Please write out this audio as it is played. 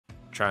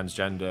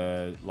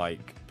transgender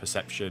like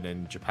perception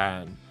in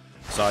Japan.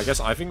 So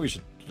I think we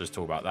should just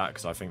talk about that,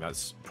 because I think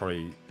that's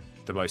probably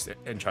the most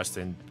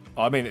interesting.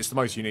 I mean, it's the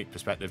most unique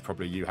perspective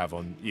probably you have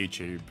on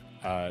YouTube.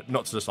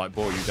 Not to just like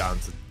bore you down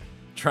to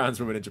trans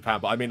women in Japan,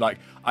 but I mean, like,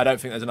 I don't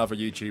think there's another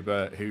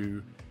YouTuber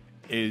who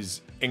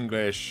is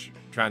English,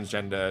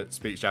 transgender,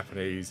 speaks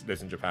Japanese,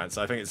 lives in Japan.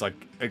 So I think it's like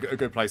a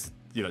good place,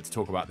 you know, to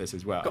talk about this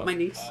as well. Got my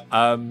niece.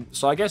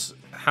 So I guess,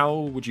 how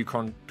would you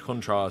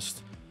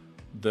contrast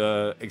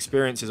the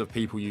experiences of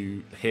people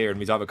you hear in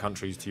these other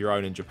countries to your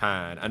own in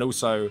Japan? And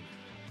also,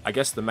 I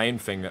guess the main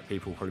thing that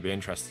people will probably be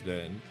interested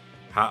in,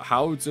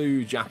 how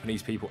do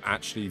Japanese people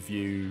actually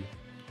view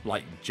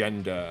like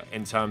gender,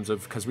 in terms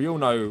of, because we all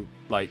know,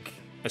 like,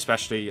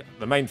 especially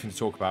the main thing to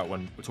talk about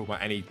when we're talking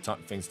about any type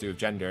of things to do with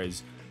gender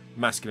is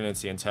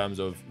masculinity, in terms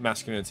of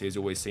masculinity is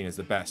always seen as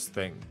the best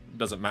thing. It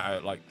doesn't matter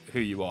like who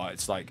you are,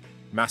 it's like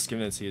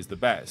masculinity is the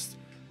best.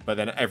 But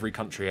then every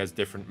country has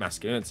different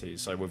masculinities.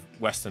 So with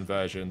Western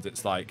versions,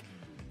 it's like,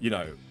 you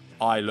know,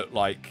 I look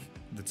like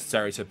the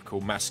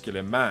stereotypical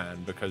masculine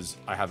man because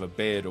I have a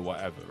beard or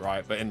whatever,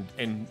 right? But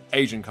in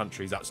Asian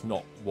countries, that's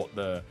not what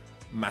the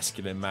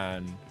masculine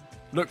man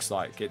looks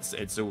like.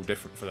 It's all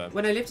different for them.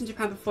 When I lived in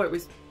Japan before, it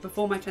was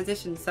before my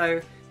transition,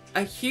 so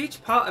a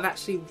huge part of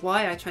actually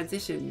why I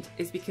transitioned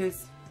is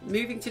because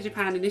moving to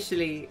Japan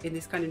initially in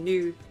this kind of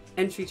new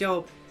entry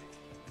job,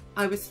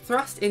 I was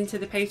thrust into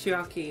the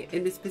patriarchy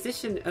in this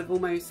position of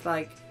almost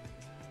like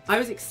I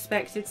was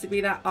expected to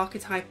be that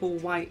archetypal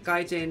white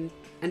gaijin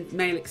and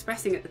male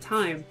expressing at the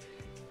time,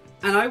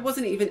 and I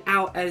wasn't even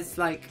out as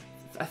like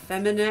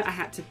effeminate. I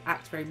had to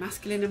act very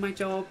masculine in my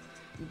job.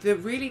 The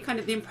really kind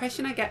of the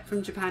impression I get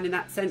from Japan in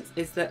that sense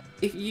is that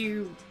if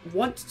you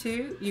want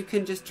to, you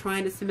can just try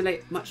and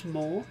assimilate much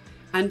more,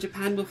 and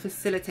Japan will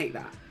facilitate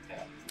that.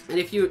 And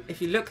if you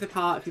look the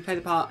part, if you play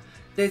the part,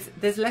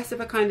 there's less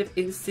of a kind of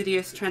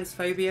insidious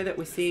transphobia that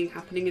we're seeing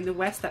happening in the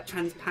West, that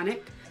trans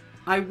panic.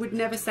 I would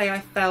never say I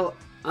felt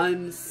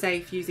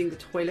unsafe using the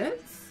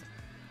toilets,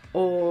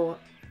 or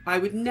I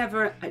would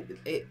never,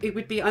 it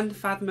would be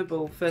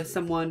unfathomable for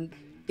someone,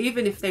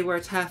 even if they were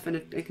a TERF and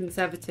a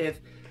conservative,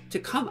 to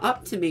come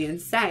up to me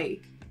and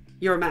say,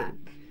 you're a man.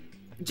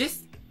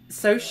 Just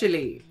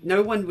socially,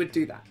 no one would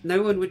do that.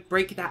 No one would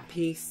break that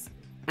peace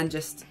and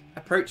just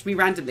approach me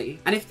randomly.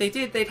 And if they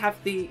did, they'd have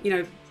the, you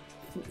know,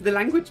 the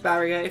language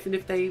barrier, even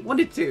if they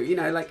wanted to, you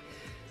know, like,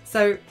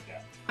 so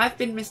I've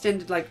been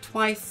misgendered like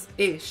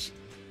twice-ish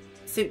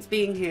since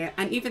being here.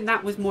 And even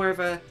that was more of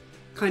a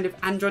kind of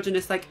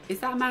androgynous, like, is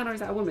that a man or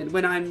is that a woman?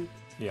 When I'm...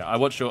 Yeah, I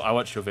watched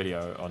your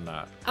video on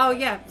that. Oh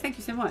yeah, thank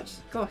you so much.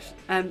 Gosh,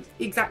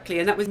 exactly.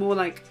 And that was more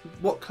like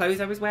what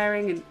clothes I was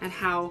wearing and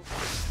how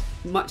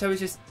much I was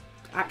just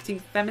acting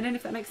feminine,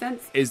 if that makes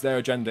sense. Is there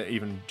a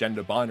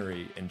gender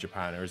binary in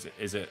Japan, or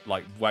is it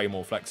like way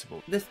more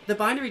flexible? The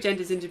binary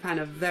genders in Japan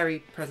are very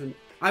present.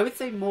 I would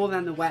say more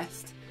than the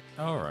West.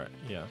 All right,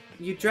 yeah.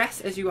 You dress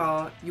as you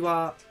are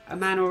a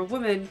man or a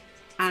woman,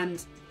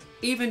 and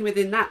even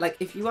within that, like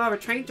if you are a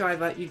train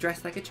driver, you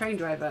dress like a train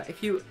driver.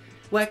 If you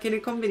work in a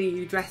company,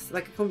 you dress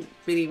like a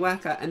company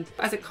worker. And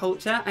as a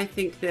culture, I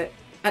think that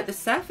at the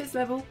surface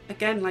level,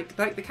 again, like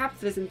the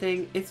capitalism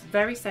thing, it's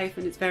very safe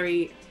and it's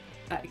very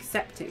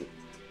accepting.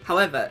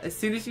 However, as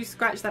soon as you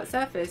scratch that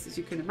surface, as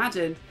you can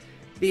imagine,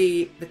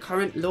 the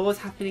current laws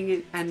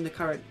happening and the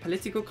current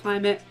political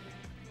climate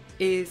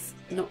is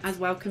not as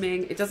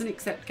welcoming. It doesn't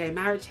accept gay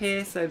marriage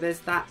here, so there's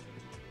that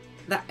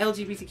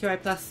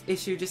LGBTQIA plus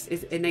issue just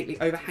is innately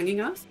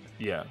overhanging us.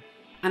 Yeah.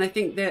 And I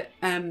think that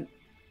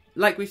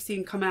like we've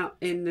seen come out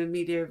in the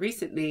media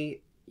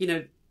recently, you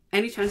know,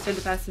 any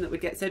transgender person that would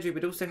get surgery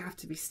would also have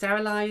to be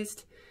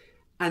sterilised,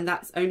 and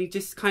that's only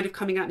just kind of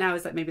coming out now,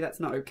 is that maybe that's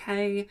not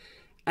okay.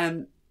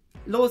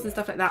 Laws and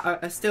stuff like that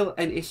are still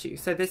an issue,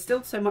 so there's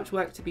still so much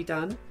work to be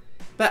done.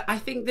 But I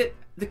think that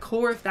the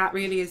core of that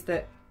really is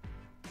that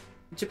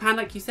Japan,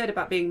 like you said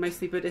about being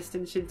mostly Buddhist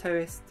and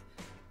Shintoist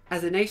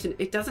as a nation,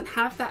 it doesn't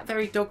have that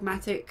very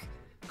dogmatic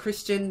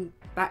Christian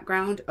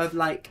background of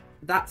like,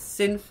 that's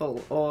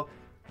sinful, or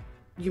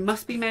you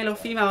must be male or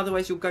female,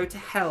 otherwise you'll go to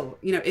hell.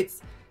 You know,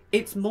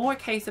 it's more a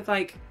case of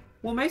like,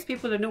 well, most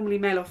people are normally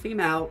male or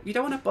female. You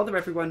don't want to bother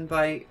everyone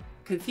by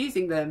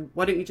confusing them.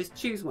 Why don't you just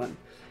choose one?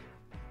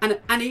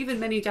 And even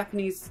many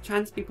Japanese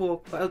trans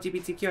people or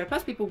LGBTQIA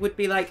plus people would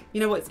be like, you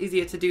know what, it's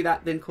easier to do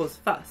that than cause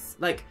fuss.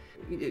 Like,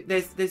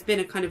 there's been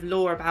a kind of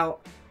law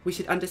about we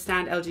should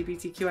understand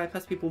LGBTQIA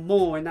plus people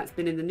more, and that's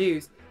been in the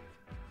news.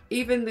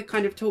 Even the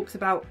kind of talks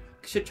about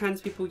should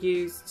trans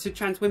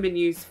women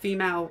use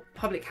female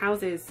public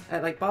houses,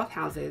 like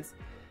bathhouses.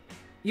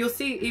 You'll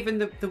see even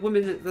the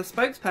woman, the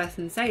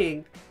spokesperson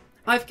saying,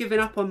 I've given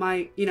up on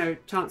my, you know,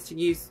 chance to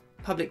use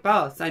public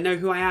baths. I know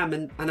who I am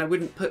and I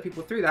wouldn't put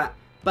people through that,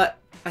 but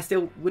I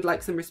still would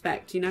like some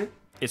respect, you know?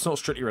 It's not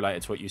strictly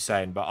related to what you're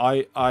saying,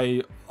 but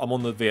I'm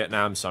on the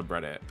Vietnam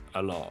subreddit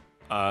a lot.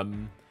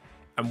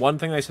 And one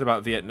thing they said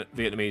about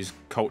Vietnamese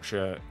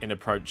culture in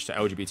approach to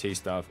LGBT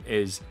stuff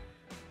is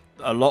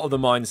a lot of the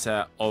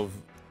mindset of,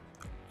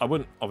 I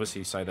wouldn't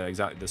obviously say they're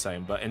exactly the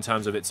same, but in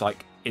terms of it's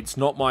like, it's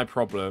not my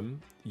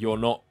problem, you're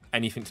not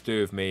anything to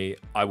do with me,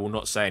 I will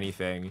not say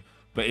anything.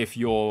 But if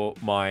you're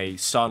my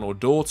son or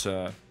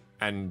daughter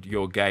and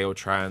you're gay or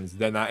trans,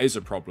 then that is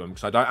a problem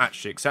because I don't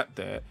actually accept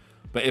it.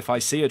 But if I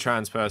see a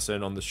trans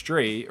person on the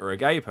street or a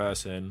gay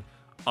person,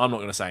 I'm not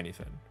going to say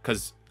anything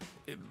because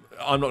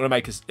I'm not going to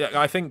make us.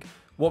 I think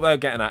what they're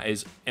getting at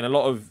is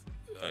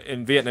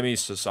in Vietnamese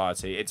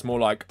society, it's more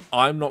like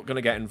I'm not going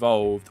to get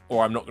involved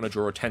or I'm not going to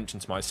draw attention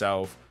to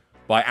myself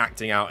by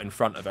acting out in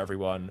front of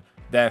everyone.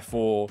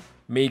 Therefore,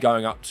 me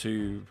going up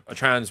to a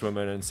trans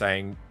woman and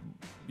saying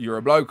you're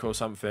a bloke or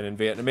something in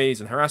Vietnamese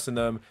and harassing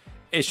them,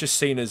 it's just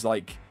seen as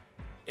like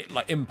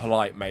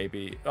impolite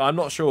maybe. I'm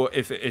not sure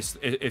if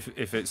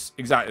it's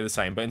exactly the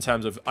same, but in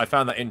terms of, I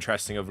found that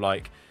interesting of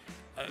like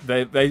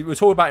they were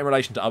talking about in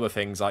relation to other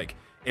things, like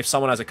if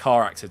someone has a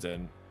car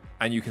accident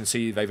and you can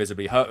see they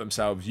visibly hurt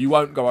themselves, you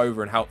won't go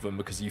over and help them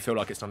because you feel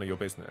like it's none of your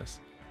business.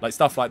 Like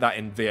stuff like that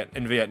in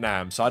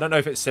Vietnam. So I don't know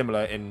if it's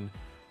similar in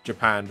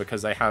Japan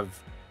because they have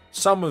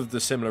some of the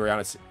similar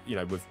reality, you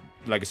know, with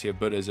legacy of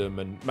Buddhism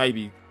and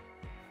maybe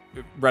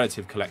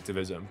relative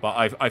collectivism.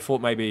 But I thought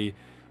maybe,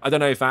 I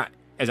don't know if that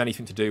has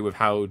anything to do with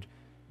how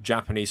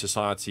Japanese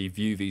society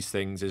view these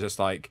things. It's just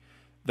like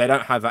they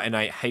don't have that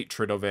innate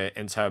hatred of it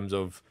in terms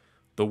of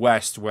the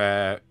West,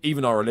 where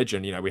even our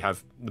religion, you know, we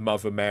have the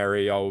Mother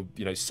Mary,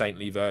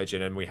 saintly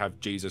virgin, and we have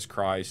Jesus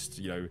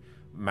Christ,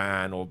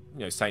 man, or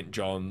Saint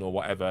John or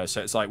whatever.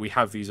 So it's like we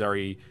have these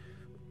very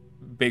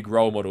big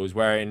role models,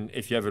 wherein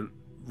if you ever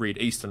read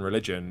Eastern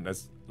religion,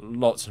 there's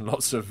lots and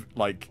lots of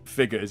like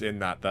figures in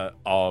that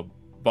are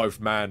both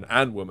man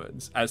and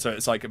woman's, and so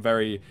it's like a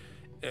very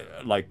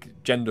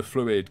like gender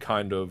fluid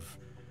kind of,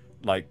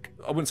 like,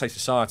 I wouldn't say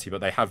society,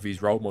 but they have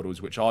these role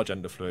models which are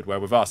gender fluid, where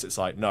with us it's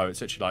like, no,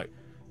 it's actually like,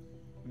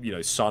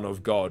 son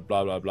of God,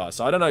 blah blah blah.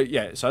 So I don't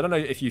know, so I don't know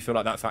if you feel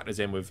like that factors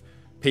in with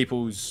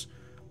people's,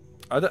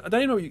 I don't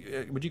even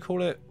know, would you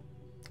call it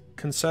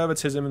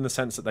conservatism, in the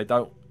sense that they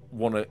don't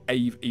want to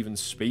even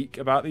speak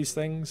about these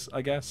things,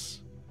 I guess.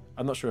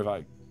 I'm not sure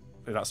if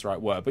that's the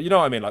right word, but you know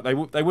what I mean, like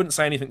they wouldn't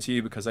say anything to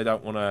you because they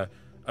don't want to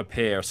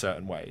appear a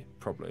certain way,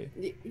 probably.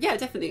 Yeah,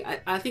 definitely.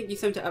 I think you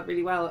summed it up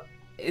really well,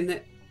 in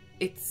that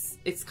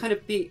it's kind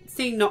of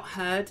seen not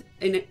heard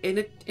in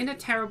a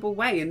terrible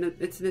way, and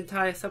it's an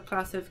entire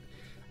subclass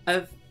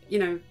of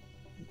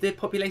the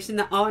population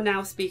that are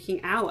now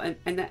speaking out,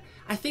 and that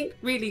I think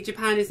really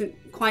Japan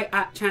isn't quite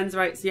at trans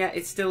rights yet.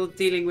 It's still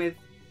dealing with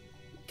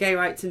gay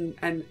rights and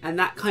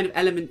that kind of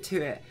element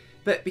to it,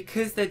 but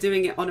because they're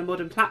doing it on a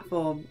modern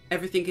platform,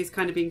 everything is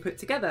kind of being put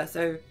together.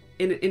 So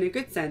in a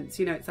good sense,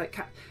 it's like,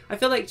 I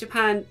feel like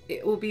Japan,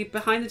 it will be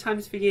behind the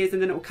times for years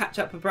and then it will catch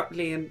up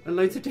abruptly and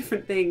loads of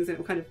different things, and it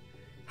will kind of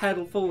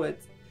hurdle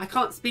forwards. I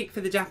can't speak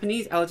for the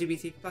Japanese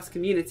LGBT plus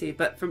community,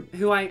 but from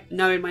who I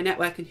know in my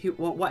network and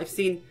what I've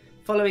seen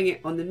following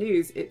it on the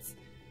news, it's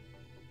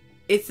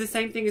the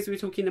same thing as we were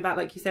talking about,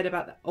 like you said,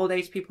 about the old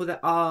age people that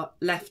are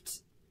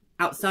left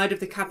outside of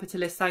the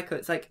capitalist cycle.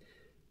 It's like,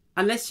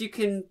 unless you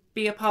can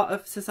be a part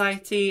of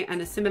society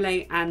and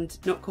assimilate and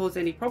not cause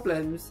any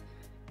problems,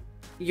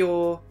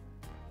 you're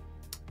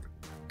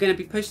going to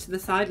be pushed to the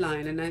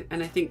sideline.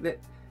 And I think that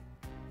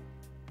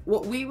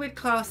what we would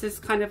class as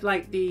kind of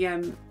like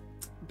the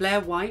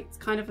Blair White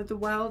kind of the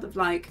world of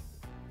like,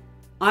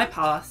 I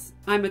pass,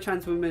 I'm a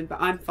trans woman, but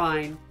I'm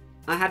fine.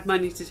 I had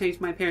money to change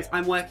my appearance.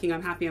 I'm working,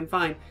 I'm happy, I'm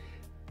fine.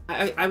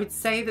 I would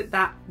say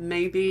that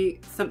may be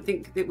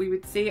something that we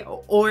would see,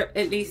 or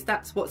at least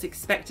that's what's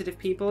expected of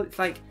people. It's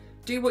like,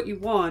 do what you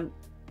want,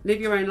 live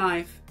your own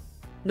life,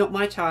 not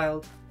my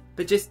child,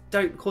 but just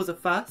don't cause a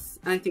fuss.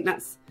 And I think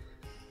that's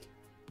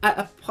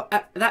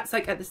that's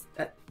like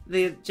at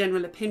the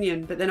general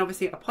opinion, but then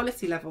obviously at a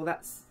policy level,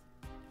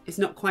 it's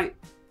not quite,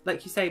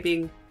 like you say,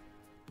 being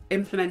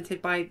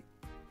implemented by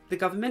the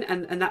government,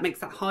 and that makes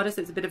that harder.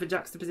 So it's a bit of a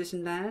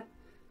juxtaposition there.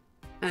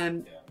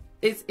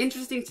 It's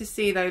interesting to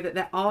see though that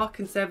there are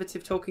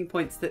conservative talking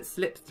points that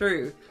slip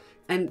through,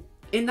 and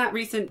in that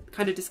recent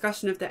kind of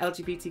discussion of the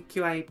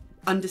LGBTQIA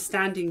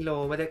understanding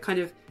law, where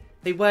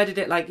they worded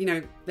it like,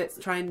 let's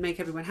try and make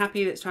everyone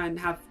happy, let's try and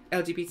have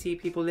LGBT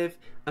people live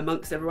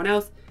amongst everyone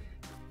else.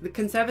 The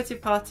Conservative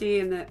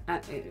Party and the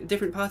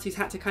different parties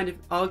had to kind of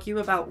argue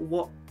about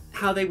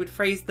how they would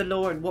phrase the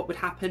law and what would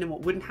happen and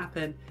what wouldn't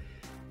happen.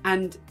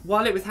 And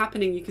while it was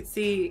happening, you could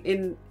see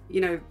in,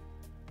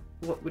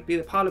 what would be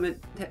the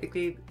parliament,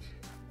 technically,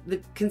 the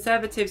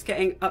Conservatives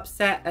getting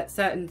upset at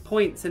certain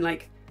points and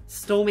like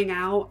storming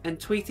out and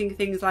tweeting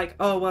things like,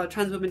 oh, well, a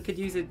trans woman could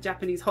use a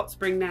Japanese hot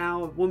spring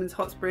now, a woman's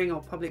hot spring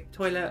or public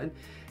toilet.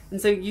 And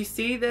so you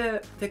see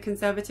the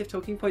conservative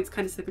talking points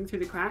kind of slipping through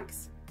the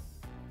cracks,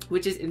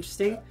 which is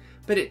interesting.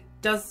 But it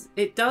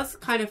does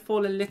kind of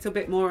fall a little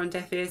bit more on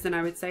deaf ears than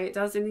I would say it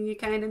does in the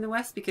UK and in the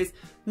West, because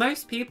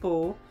most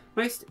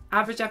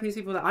average Japanese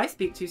people that I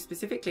speak to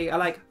specifically are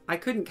like, I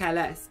couldn't care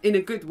less, in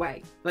a good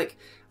way. Like,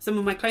 some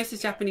of my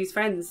closest Japanese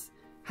friends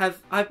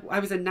I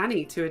was a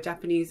nanny to a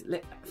Japanese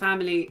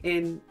family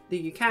in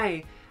the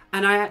UK,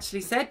 and I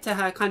actually said to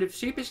her kind of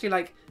sheepishly,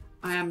 like,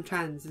 I am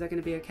trans, is that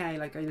going to be okay?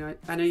 Like, I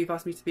know you've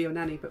asked me to be your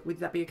nanny, but would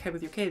that be okay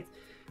with your kids?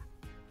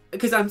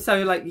 because I'm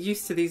so like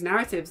used to these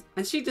narratives.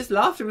 And she just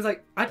laughed and was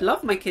like, I'd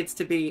love my kids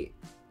to be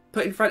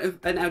put in front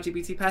of an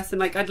LGBT person.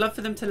 Like, I'd love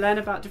for them to learn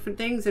about different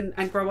things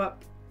and grow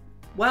up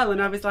well.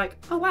 And I was like,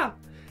 oh wow,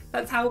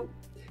 that's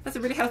a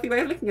really healthy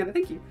way of looking at it.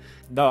 Thank you.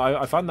 No,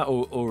 I find that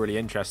all really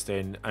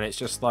interesting, and it's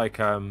just like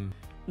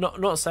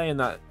not saying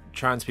that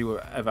trans people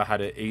ever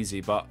had it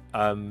easy, but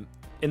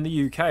in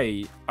the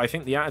UK, I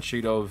think the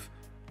attitude of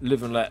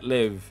live and let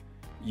live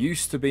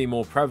used to be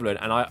more prevalent.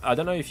 And I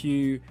don't know if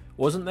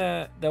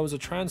there was a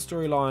trans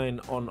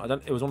storyline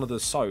on, it was one of the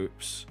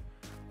soaps,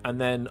 and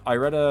then I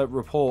read a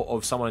report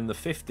of someone in the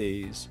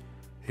 50s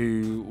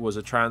who was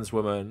a trans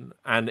woman,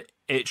 and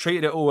it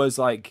treated it all as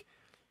like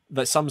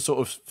that some sort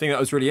of thing that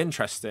was really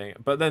interesting,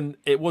 but then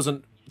it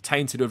wasn't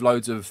tainted with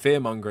loads of fear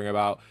mongering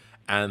about,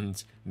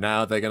 and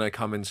now they're going to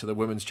come into the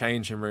women's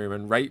changing room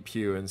and rape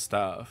you and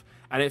stuff.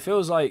 And it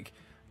feels like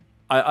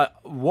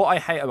what I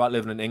hate about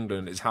living in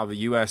England is how the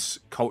US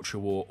culture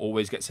war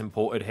always gets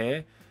imported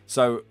here.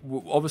 So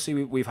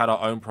obviously we've had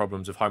our own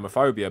problems of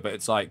homophobia, but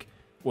it's like,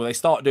 well, they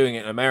start doing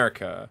it in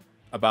America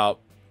about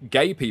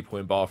gay people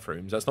in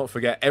bathrooms. Let's not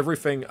forget,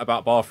 everything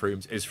about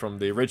bathrooms is from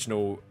the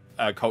original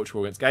culture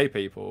war against gay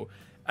people.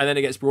 And then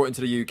it gets brought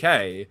into the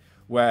UK,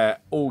 where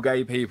all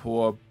gay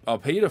people are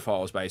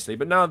paedophiles, basically.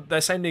 But now they're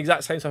saying the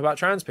exact same stuff about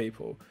trans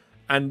people.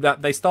 And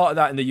that they started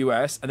that in the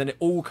US, and then it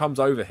all comes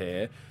over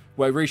here,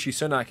 where Rishi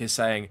Sunak is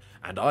saying,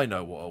 and I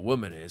know what a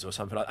woman is, or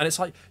something like that. And it's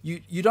like,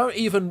 you don't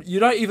even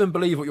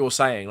believe what you're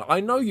saying. Like, I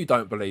know you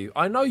don't believe.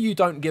 I know you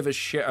don't give a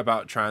shit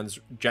about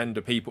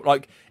transgender people.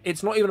 Like,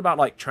 it's not even about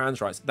like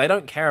trans rights. They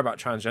don't care about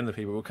transgender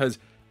people, because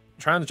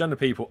transgender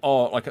people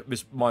are like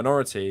this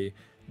minority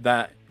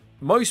that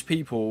most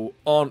people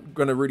aren't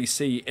going to really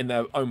see in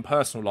their own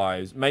personal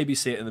lives, maybe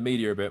see it in the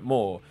media a bit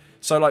more.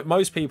 So like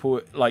most people,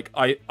 like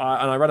I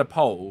read a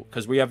poll,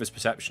 because we have this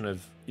perception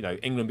of, you know,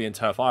 England being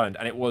TERF Island,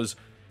 and it was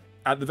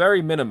at the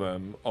very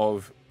minimum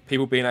of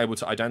people being able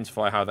to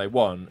identify how they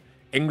want.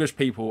 English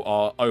people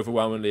are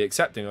overwhelmingly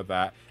accepting of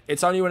that.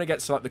 It's only when it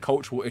gets to like the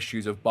cultural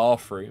issues of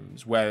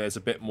bathrooms where there's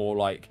a bit more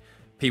like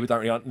people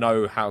don't really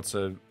know how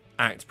to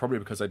act, probably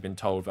because they've been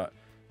told that,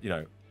 you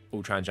know,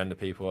 all transgender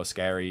people are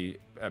scary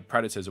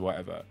predators or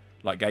whatever,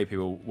 like gay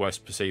people were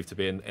perceived to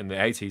be in the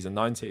 80s and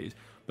 90s.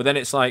 But then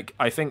it's like,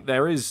 I think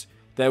there was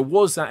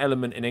that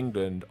element in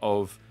England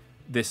of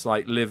this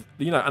like live,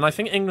 you know, and I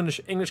think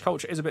English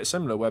culture is a bit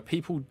similar, where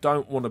people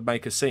don't want to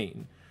make a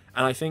scene.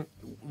 And I think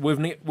with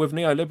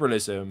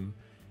neoliberalism,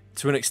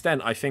 to an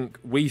extent, I think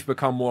we've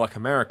become more like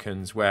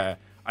Americans, where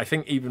I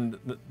think even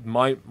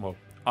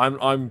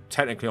I'm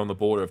technically on the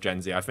border of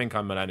Gen Z. I think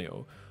I'm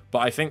millennial. But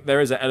I think there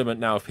is an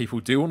element now of people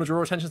do want to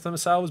draw attention to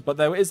themselves, but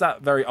there is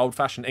that very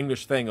old-fashioned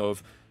English thing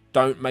of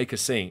don't make a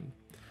scene.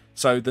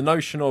 So the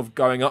notion of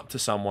going up to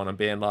someone and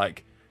being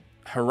like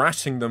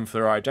harassing them for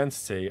their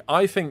identity,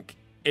 I think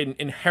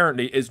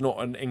inherently is not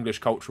an English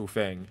cultural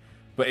thing,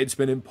 but it's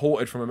been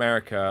imported from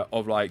America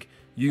of like,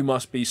 you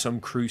must be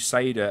some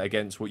crusader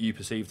against what you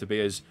perceive to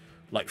be as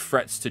like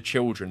threats to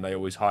children they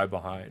always hide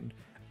behind.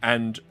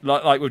 And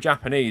like with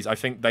Japanese, I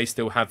think they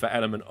still have that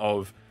element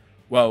of,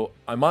 well,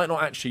 I might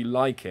not actually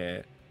like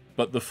it,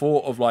 but the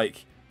thought of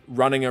like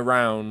running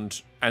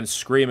around and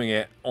screaming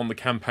it on the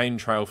campaign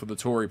trail for the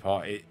Tory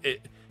party,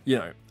 it you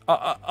know,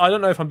 I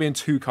don't know if I'm being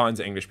too kind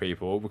to English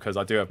people, because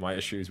I do have my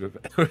issues with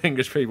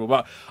English people,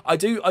 but I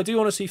do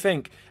honestly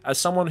think, as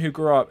someone who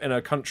grew up in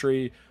a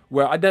country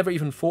where I never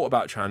even thought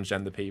about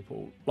transgender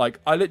people, like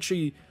I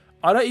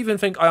don't even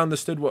think I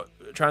understood what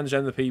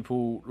transgender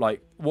people,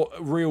 like what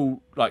a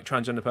real like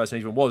transgender person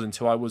even was,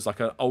 until I was like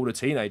an older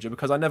teenager,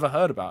 because I never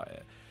heard about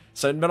it.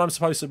 So then I'm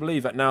supposed to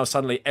believe that now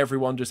suddenly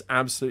everyone just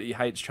absolutely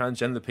hates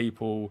transgender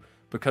people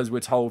because we're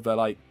told they're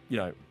like, you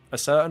know, a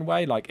certain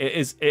way. Like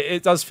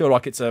it does feel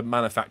like it's a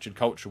manufactured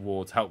culture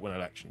war to help win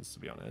elections, to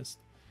be honest.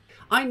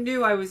 I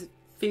knew I was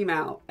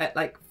female at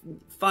like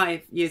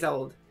 5 years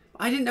old.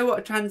 I didn't know what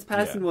a trans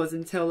person was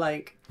until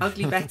like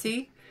Ugly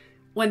Betty,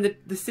 when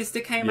the sister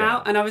came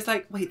out, and I was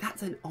like, wait,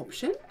 that's an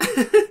option?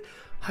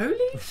 Holy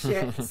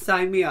shit,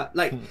 sign me up.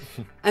 Like,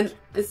 and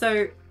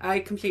so I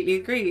completely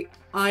agree.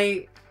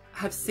 I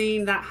have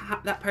seen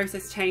that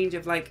process change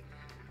of like,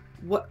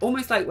 what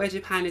almost like where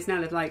Japan is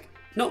now, of like,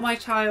 not my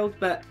child,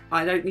 but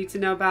I don't need to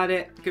know about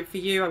it. Good for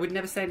you. I would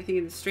never say anything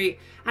in the street.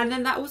 And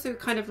then that also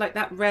kind of like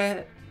that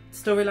rare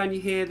storyline you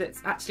hear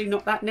that's actually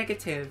not that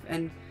negative.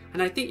 And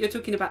I think you're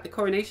talking about the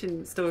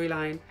coronation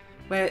storyline,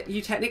 where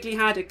you technically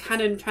had a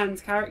canon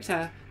trans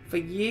character for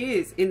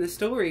years in the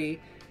story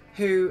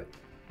who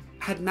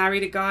had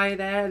married a guy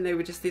there, and they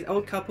were just this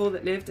old couple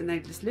that lived, and they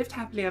just lived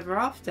happily ever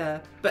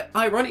after. But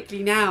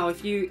ironically now,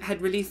 if you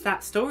had released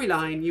that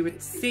storyline, you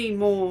would see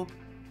more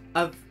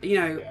of, you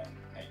know,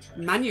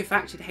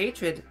 manufactured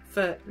hatred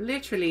for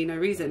literally no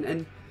reason.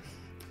 And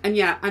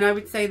I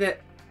would say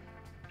that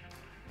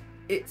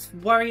it's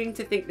worrying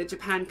to think that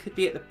Japan could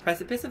be at the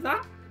precipice of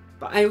that,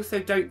 but I also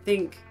don't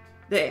think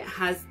that it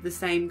has the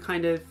same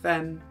kind of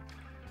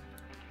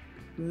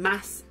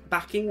mass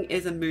backing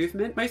as a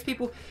movement. Most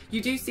people,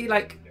 you do see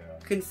like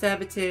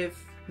conservative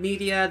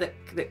media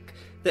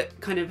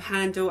that kind of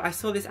handle. I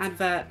saw this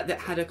advert that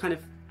had a kind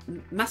of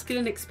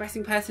masculine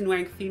expressing person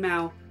wearing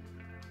female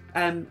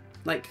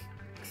like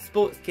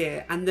sports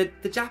gear, and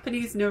the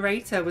Japanese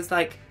narrator was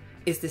like,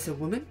 is this a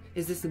woman,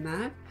 is this a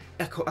man?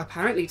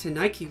 Apparently to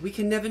Nike we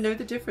can never know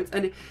the difference,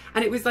 and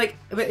it was like,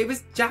 it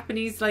was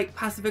Japanese like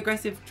passive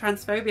aggressive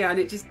transphobia, and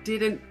it just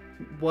didn't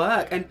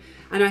work. And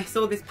I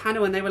saw this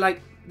panel and they were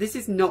like, this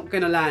is not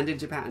gonna land in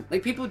Japan,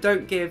 like people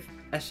don't give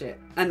a shit,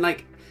 and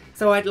like,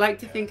 so I'd like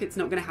to think it's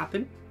not gonna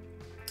happen.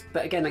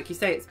 But again, like you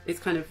say, it's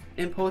kind of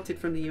imported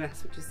from the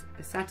US, which is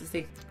sad to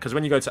see. Because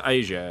when you go to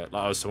Asia,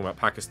 like I was talking about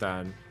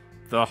Pakistan,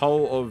 the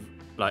whole of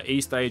like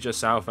East Asia,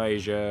 South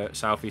Asia,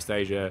 Southeast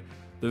Asia,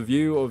 the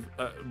view of,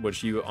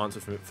 which you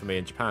answered for me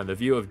in Japan, the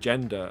view of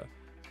gender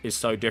is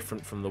so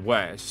different from the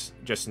West,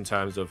 just in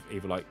terms of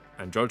either like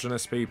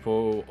androgynous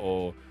people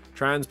or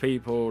trans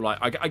people.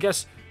 Like I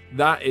guess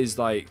that is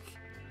like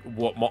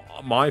what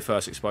my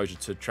first exposure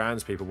to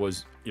trans people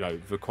was, you know,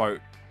 the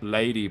quote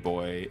lady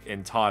boy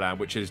in Thailand,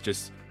 which is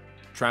just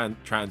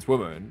trans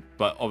woman,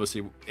 but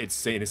obviously it's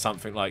seen as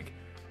something like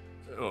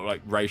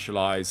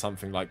racialized,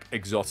 something like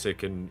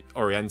exotic and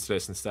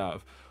orientalist and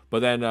stuff. But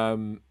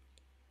then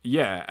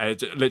yeah,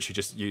 it's literally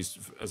just used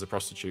as a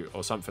prostitute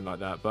or something like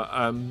that. But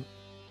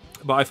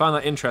I found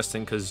that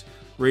interesting because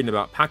reading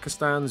about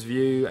Pakistan's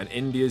view and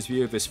India's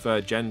view of this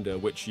third gender,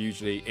 which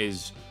usually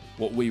is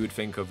what we would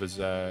think of as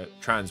a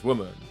trans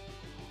woman,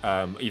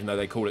 even though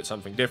they call it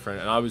something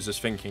different. And I was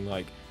just thinking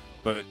like,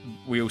 but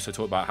we also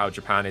talk about how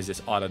Japan is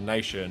this island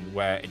nation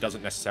where it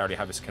doesn't necessarily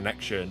have this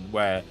connection,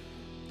 where,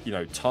 you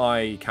know,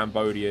 Thai,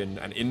 Cambodian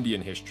and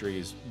Indian history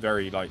is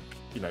very like,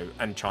 you know,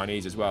 and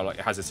Chinese as well, like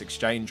it has this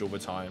exchange all the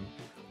time,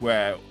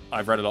 where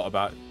I've read a lot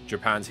about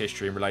Japan's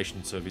history in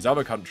relation to these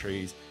other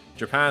countries.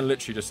 Japan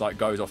literally just like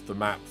goes off the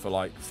map for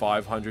like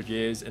 500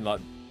 years in like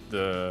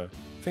I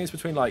think it's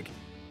between like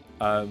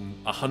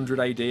 100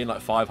 AD and like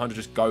 500,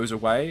 just goes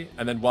away,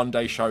 and then one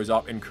day shows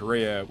up in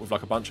Korea with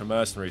like a bunch of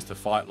mercenaries to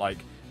fight like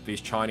these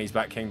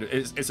Chinese-backed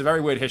kingdoms. It's a very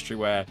weird history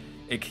where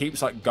it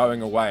keeps like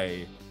going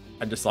away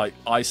and just like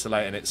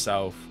isolating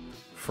itself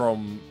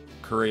from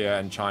Korea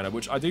and China,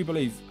 which I do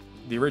believe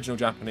the original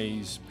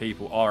Japanese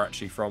people are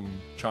actually from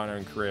China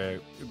and Korea,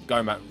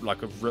 going back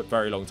like a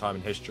very long time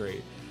in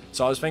history.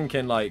 So I was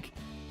thinking like,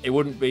 it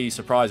wouldn't be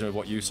surprising with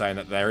what you're saying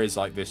that there is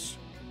like this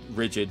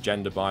rigid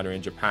gender binary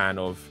in Japan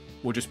of,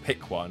 we'll just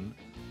pick one,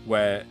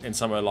 where in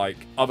some of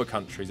like other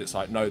countries it's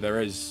like, no,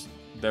 there is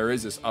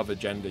this other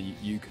gender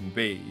you can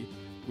be,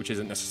 which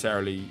isn't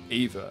necessarily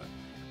either.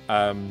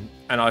 And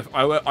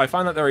I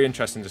find that very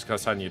interesting, just because I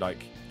was telling you,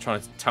 like trying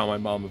to tell my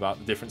mum about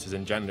the differences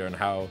in gender and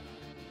how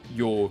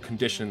you're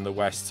conditioned in the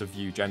West to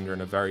view gender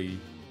in a very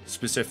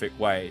specific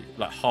way,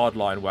 like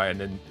hardline way, and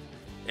then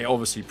it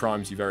obviously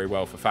primes you very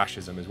well for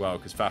fascism as well,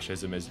 because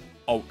fascism is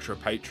ultra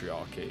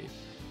patriarchy,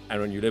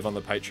 and when you live on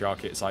the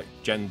patriarchy, it's like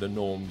gender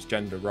norms,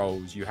 gender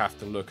roles, you have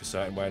to look a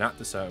certain way and act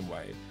a certain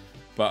way.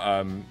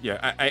 But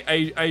yeah,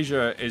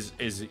 Asia is,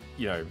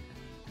 you know,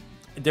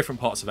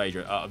 different parts of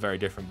Asia are very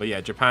different. But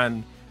yeah,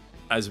 Japan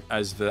as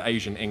the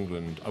Asian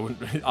England,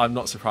 I'm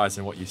not surprised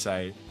in what you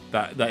say.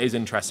 That is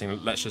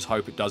interesting. Let's just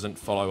hope it doesn't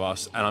follow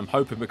us. And I'm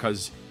hoping,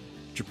 because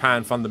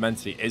Japan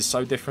fundamentally is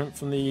so different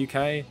from the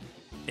UK,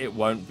 it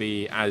won't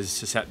be as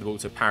susceptible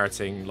to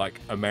parroting like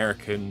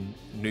American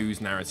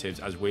news narratives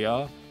as we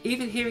are.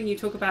 Even hearing you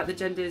talk about the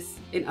genders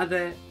in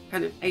other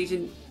kind of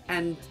Asian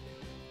and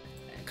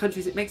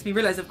countries, it makes me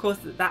realise, of course,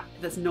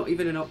 that's not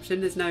even an option.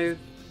 There's no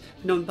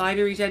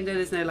non-binary gender,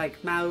 there's no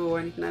like Mao or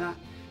anything like that.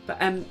 But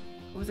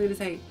what was I going to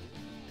say?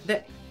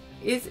 There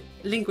is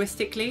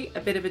linguistically a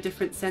bit of a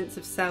different sense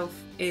of self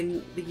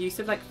in the use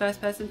of like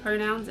first person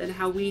pronouns, and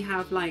how we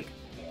have like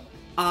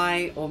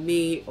I or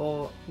me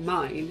or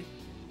mine.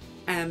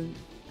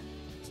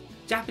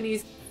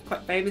 Japanese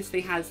quite famously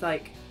has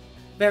like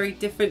very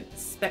different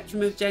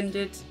spectrum of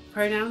gendered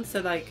pronouns, so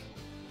like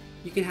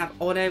you can have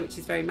ore, which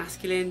is very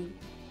masculine,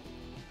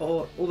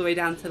 or all the way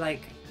down to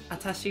like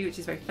atashi, which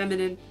is very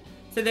feminine.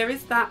 So there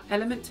is that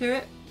element to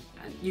it,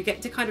 and you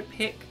get to kind of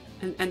pick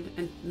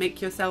and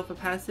make yourself a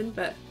person,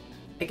 but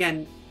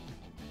again,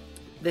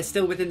 they're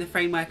still within the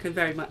framework of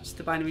very much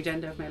the binary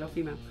gender of male or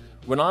female.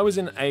 When I was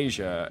in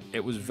Asia,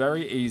 it was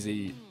very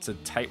easy to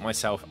take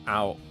myself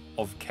out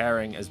of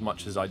caring as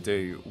much as I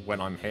do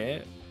when I'm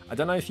here. I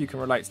don't know if you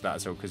can relate to that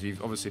at all, because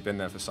you've obviously been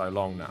there for so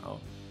long now,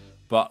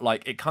 but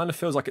like it kind of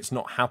feels like it's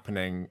not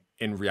happening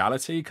in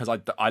reality, because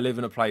I live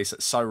in a place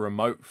that's so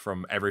remote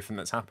from everything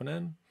that's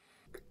happening.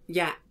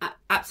 Yeah,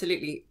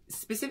 absolutely.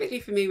 Specifically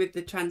for me with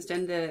the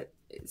transgender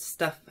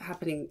stuff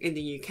happening in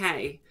the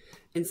UK,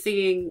 and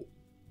seeing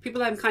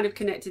people I'm kind of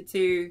connected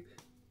to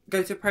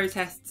go to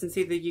protests and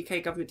see the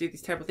UK government do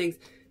these terrible things,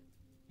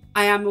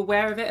 I am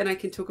aware of it and I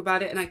can talk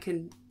about it and I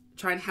can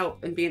try and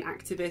help and be an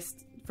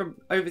activist from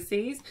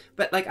overseas,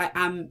 but like I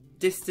am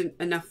distant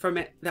enough from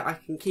it that I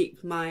can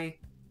keep my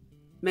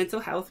mental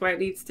health where it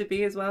needs to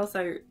be as well.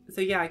 So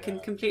yeah, I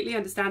can completely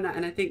understand that,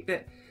 and I think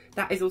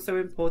that is also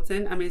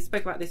important. I mean, I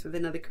spoke about this with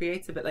another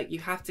creator, but like you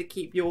have to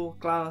keep your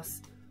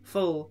glass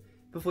full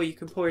before you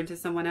can pour into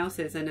someone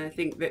else's. And I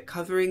think that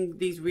covering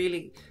these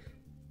really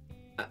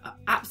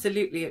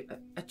absolutely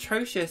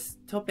atrocious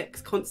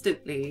topics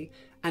constantly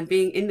and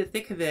being in the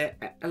thick of it,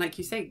 and like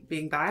you say,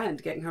 being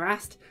banned, getting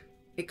harassed,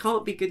 it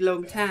can't be good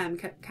long term,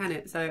 can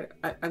it? So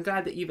I'm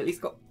glad that you've at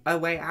least got a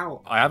way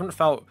out. I haven't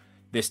felt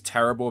this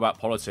terrible about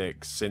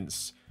politics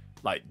since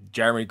like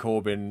Jeremy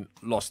Corbyn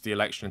lost the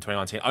election in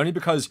 2019, only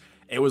because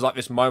it was like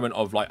this moment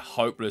of like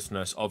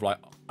hopelessness of like,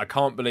 I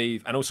can't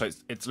believe, and also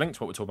it's linked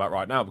to what we're talking about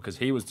right now, because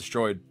he was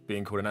destroyed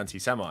being called an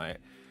anti-Semite,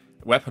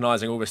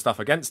 weaponizing all this stuff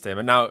against him.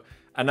 And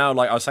now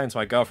like I was saying to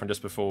my girlfriend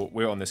just before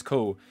we were on this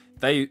call,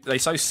 they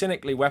so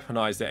cynically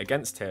weaponized it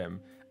against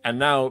him, and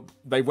now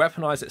they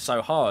weaponize it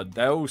so hard,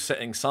 they're all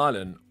sitting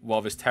silent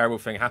while this terrible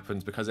thing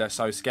happens because they're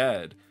so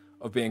scared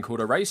of being called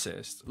a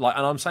racist. Like,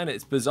 and I'm saying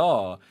it's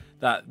bizarre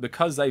that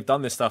because they've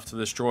done this stuff to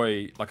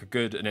destroy like a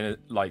good and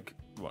like,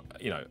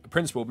 you know, a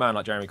principled man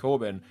like Jeremy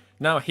Corbyn,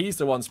 now he's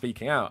the one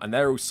speaking out, and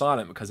they're all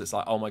silent because it's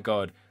like, oh my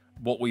god,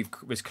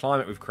 this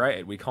climate we've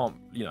created, we can't,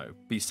 you know,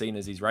 be seen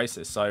as these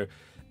racists. So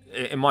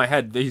in my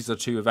head, these are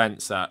two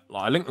events that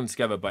like, I link them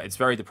together, but it's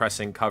very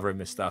depressing covering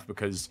this stuff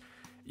because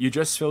you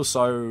just feel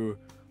so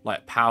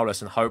like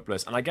powerless and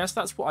hopeless. And I guess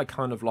that's what I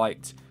kind of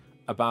liked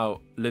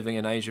about living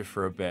in Asia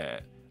for a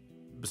bit,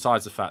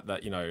 besides the fact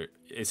that, you know,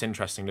 it's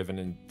interesting living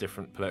in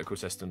different political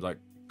systems like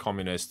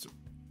communist,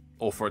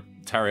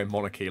 authoritarian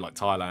monarchy like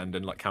Thailand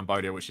and like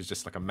Cambodia, which is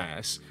just like a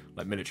mess,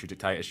 like military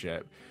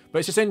dictatorship. But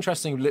it's just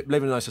interesting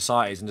living in those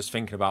societies and just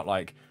thinking about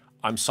like,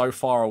 I'm so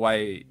far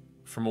away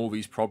from all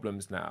these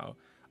problems now.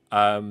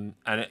 And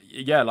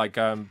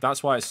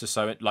that's why it's just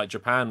so, like,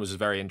 Japan was a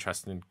very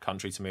interesting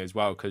country to me as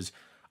well, because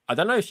I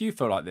don't know if you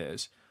feel like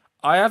this,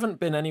 I haven't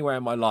been anywhere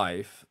in my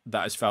life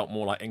that has felt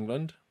more like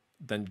England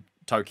than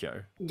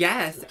Tokyo.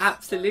 Yes,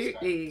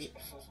 absolutely.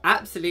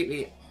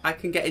 Absolutely. I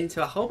can get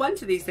into a whole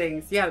bunch of these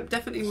things. Yeah,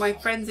 definitely. My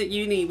friends at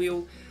uni,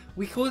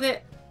 we called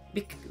it,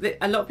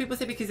 a lot of people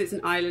say because it's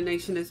an island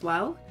nation as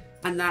well,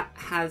 and that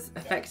has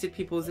affected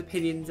people's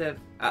opinions of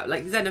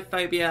like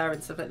xenophobia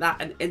and stuff like that,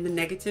 and in the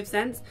negative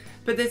sense.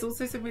 But there's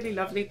also some really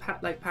lovely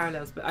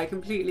parallels. But I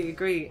completely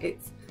agree.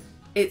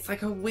 It's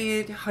like a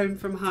weird home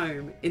from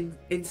home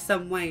in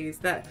some ways,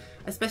 that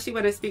especially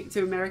when I speak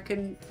to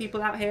American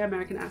people out here,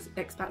 American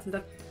expats and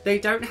stuff, they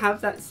don't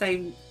have that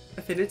same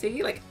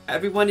affinity. Like,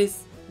 everyone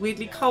is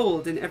weirdly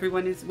cold and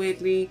everyone is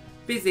weirdly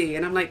busy,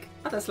 and I'm like,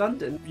 oh, that's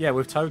London. Yeah,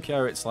 with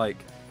Tokyo, it's like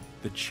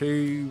the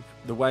tube,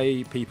 the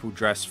way people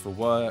dress for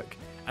work.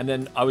 And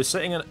then I was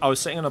sitting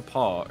in a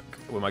park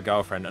with my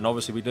girlfriend, and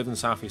obviously we live in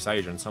Southeast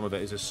Asia, and some of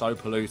it is just so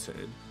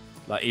polluted.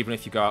 Like, even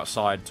if you go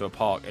outside to a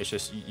park, it's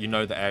just, you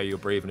know, the air you're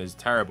breathing is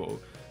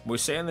terrible. We're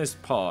sitting in this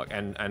park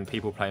and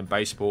people playing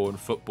baseball and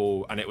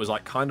football, and it was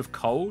like kind of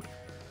cold,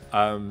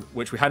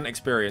 which we hadn't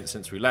experienced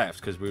since we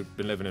left because we've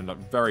been living in like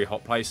very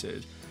hot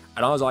places.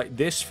 And I was like,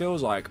 this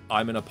feels like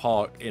I'm in a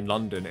park in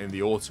London in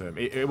the autumn.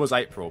 It was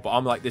April, but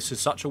I'm like, this is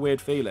such a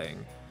weird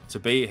feeling to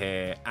be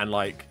here and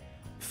like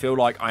feel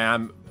like I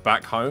am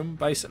back home,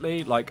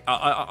 basically. Like,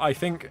 I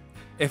think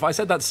if I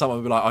said that to someone,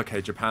 would be like,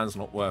 okay, Japan's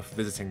not worth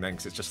visiting then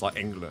because it's just like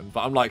England.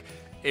 But I'm like,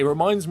 it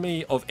reminds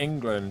me of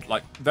England,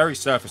 like very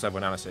surface level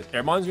analysis. It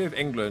reminds me of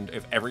England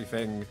if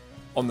everything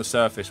on the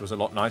surface was a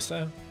lot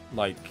nicer,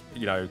 like,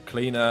 you know,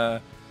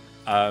 cleaner.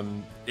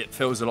 It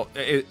feels a lot,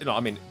 you know, I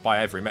mean, by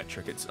every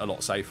metric, it's a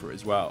lot safer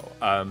as well.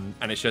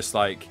 And it's just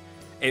like,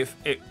 it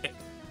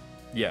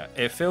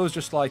feels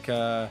just like,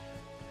 and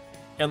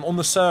on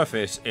the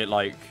surface, it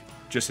like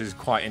just is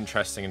quite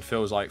interesting and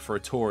feels like, for a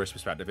tourist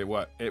perspective,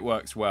 it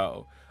works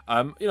well.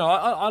 You know,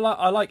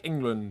 I like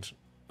England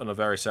on a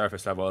very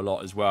surface level a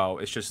lot as well.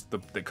 It's just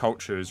the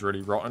culture is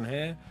really rotten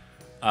here.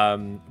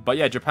 But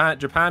yeah,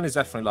 Japan is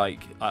definitely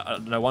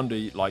like, no wonder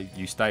like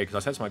you stay, because I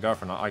said to my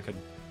girlfriend, I could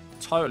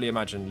totally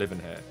imagine living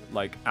here.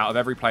 Like, out of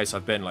every place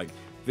I've been, like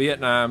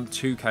Vietnam,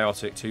 too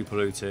chaotic, too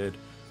polluted.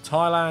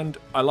 Thailand,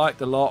 I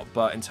liked a lot,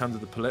 but in terms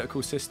of the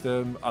political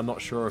system, I'm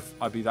not sure if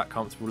I'd be that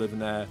comfortable living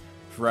there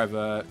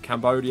forever.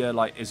 Cambodia,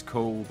 like, is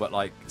cool, but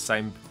like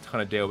same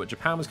kind of deal. But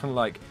Japan was kind of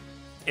like,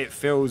 it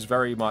feels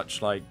very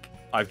much like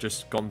I've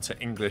just gone to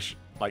English,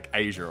 like,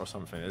 Asia or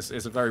something. It's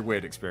a very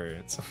weird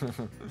experience.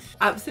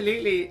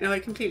 Absolutely. No, I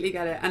completely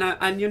get it.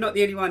 And you're not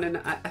the only one. And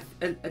I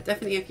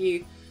definitely a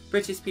few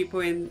British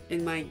people in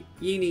my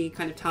uni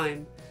kind of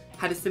time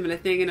had a similar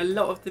thing. And a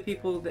lot of the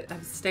people that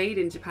have stayed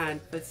in Japan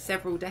for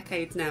several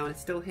decades now and are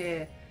still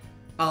here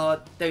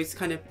are those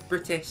kind of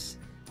British,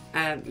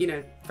 you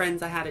know,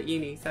 friends I had at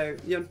uni. So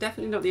you're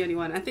definitely not the only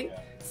one. I think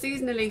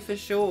seasonally, for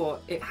sure,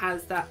 it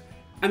has that.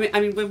 I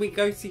mean, when we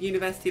go to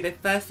university, the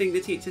first thing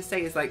the teachers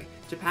say is like,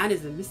 Japan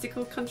is a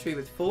mystical country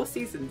with 4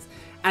 seasons,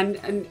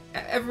 and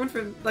everyone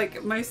from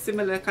like most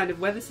similar kind of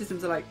weather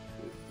systems are like,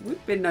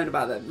 we've been known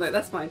about them, like,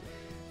 that's fine.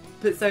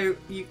 But so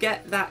you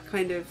get that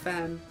kind of,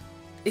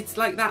 it's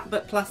like that,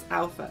 but plus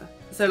alpha.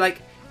 So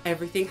like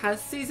everything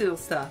has seasonal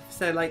stuff.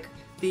 So like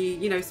the,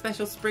 you know,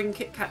 special spring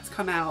Kit Kats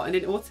come out, and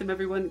in autumn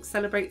everyone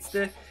celebrates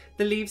the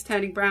leaves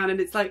turning brown, and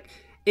it's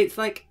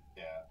like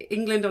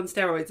England on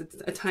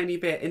steroids a tiny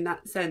bit in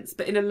that sense,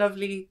 but in a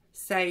lovely,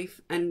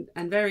 safe and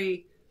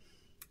very,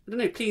 I don't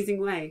know,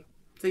 pleasing way.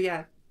 So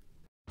yeah.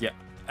 Yeah,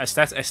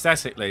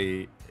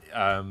 aesthetically,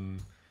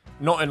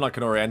 not in like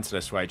an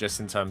Orientalist way, just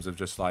in terms of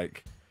just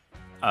like,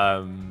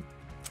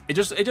 it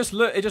just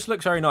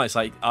looks very nice.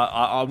 Like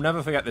I'll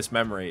never forget this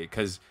memory,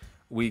 because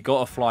we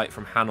got a flight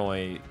from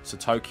Hanoi to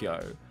Tokyo,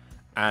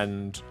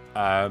 and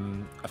I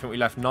think we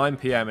left 9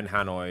 p.m. in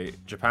Hanoi.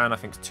 Japan, I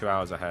think, is 2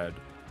 hours ahead,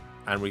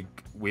 and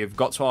we've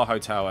got to our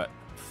hotel at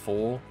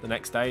 4 the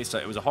next day. So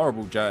it was a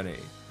horrible journey.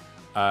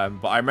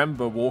 But I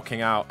remember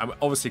walking out, and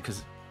obviously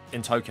because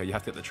in Tokyo you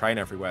have to get the train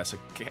everywhere, so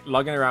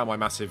lugging around my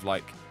massive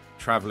like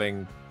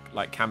traveling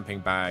like camping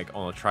bag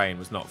on a train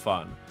was not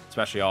fun,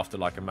 especially after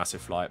like a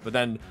massive flight. But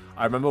then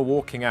I remember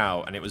walking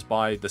out, and it was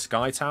by the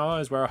Sky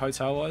Tower is where our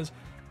hotel was,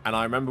 and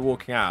I remember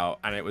walking out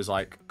and it was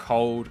like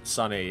cold,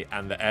 sunny,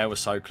 and the air was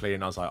so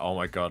clean. I was like, oh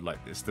my god,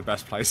 like this is the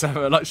best place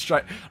ever. Like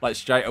straight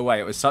away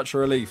it was such a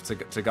relief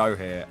to go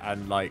here.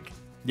 And like,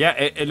 yeah,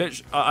 it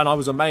literally, and I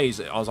was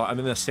amazed. I was like, I'm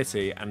in the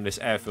city and this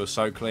air feels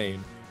so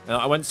clean. And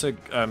I went to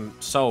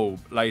Seoul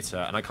later,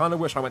 and I kind of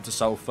wish I went to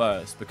Seoul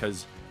first,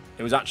 because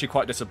it was actually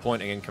quite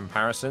disappointing in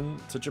comparison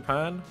to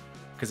Japan,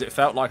 because it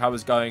felt like I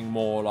was going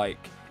more like,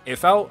 it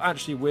felt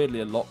actually weirdly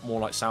a lot more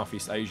like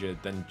Southeast Asia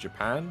than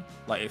Japan.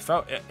 Like it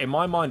felt, in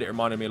my mind, it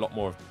reminded me a lot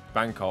more of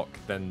Bangkok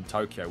than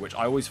Tokyo, which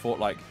I always thought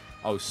like,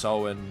 oh,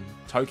 Seoul and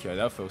Tokyo,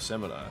 they'll feel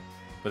similar.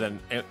 But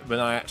then when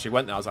I actually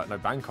went there, I was like, no,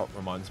 Bangkok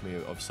reminds me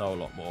of Seoul a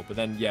lot more. But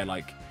then, yeah,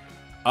 like,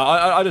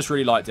 I just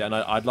really liked it, and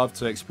I'd love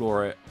to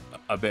explore it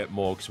a bit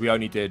more, because we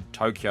only did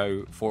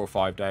Tokyo 4 or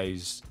 5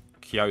 days,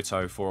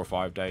 Kyoto 4 or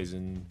 5 days,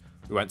 and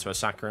we went to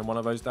Osaka in one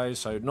of those days,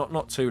 so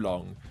not too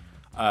long.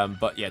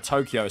 But yeah,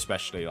 Tokyo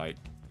especially, like,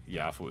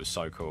 yeah, I thought it was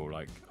so cool.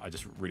 Like, I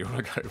just really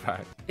want to go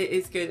back. It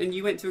is good, and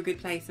you went to a good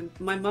place. And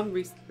my mum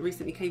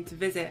recently came to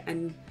visit,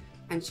 and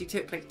she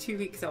took like 2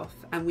 weeks off,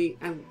 and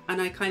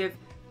I kind of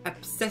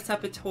set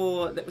up a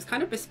tour that was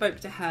kind of bespoke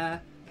to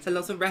her. So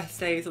lots of rest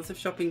days, lots of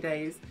shopping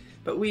days.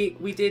 But we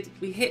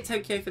hit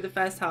Tokyo for the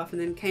first half,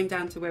 and then came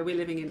down to where we're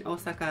living in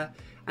Osaka,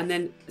 and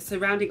then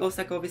surrounding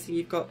Osaka, obviously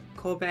you've got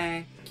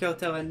Kobe,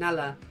 Kyoto, and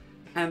Nara,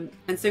 and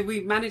so we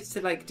managed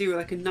to like do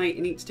like a night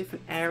in each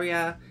different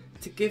area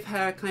to give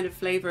her a kind of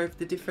flavour of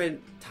the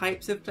different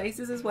types of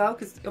places as well,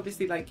 because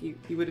obviously, like you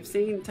would have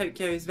seen,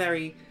 Tokyo is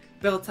very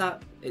built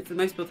up. It's the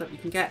most built up you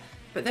can get.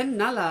 But then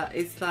Nara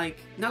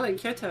and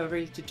Kyoto are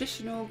really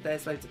traditional.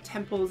 There's loads of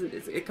temples, and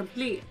it's a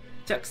complete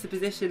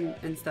juxtaposition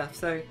and stuff.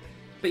 So,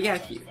 but yeah,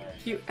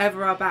 if you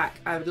ever are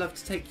back, I would love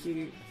to take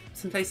you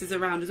some places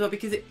around as well,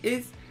 because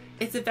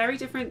it's a very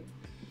different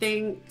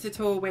thing to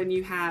tour when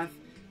you have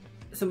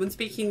someone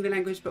speaking the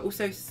language, but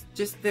also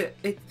just that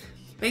it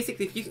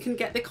basically, if you can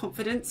get the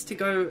confidence to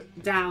go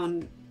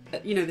down,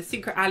 you know, the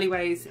secret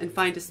alleyways and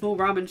find a small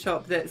ramen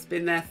shop that's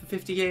been there for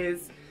 50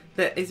 years,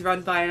 that is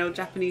run by an old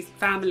Japanese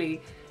family,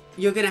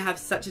 you're going to have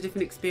such a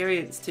different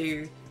experience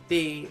to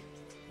the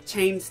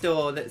chain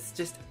store that's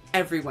just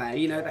everywhere,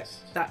 you know,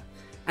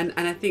 and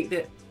I think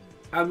that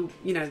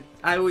you know,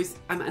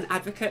 I'm an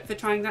advocate for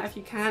trying that if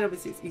you can.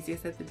 Obviously it's easier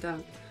said than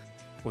done.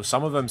 Well,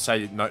 some of them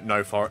say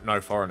no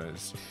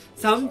foreigners.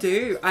 Some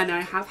do, and I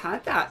have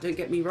had that, don't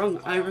get me wrong.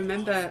 I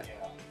remember...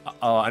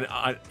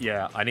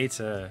 yeah, I need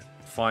to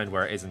find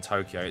where it is in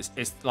Tokyo.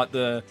 It's like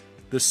the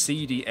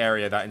seedy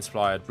area that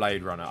inspired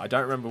Blade Runner. I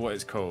don't remember what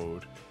it's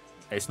called.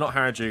 It's not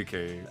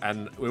Harajuku,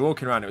 and we're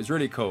walking around. It was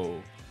really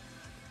cool,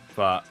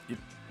 but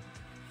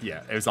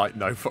yeah, it was like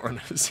no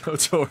foreigners or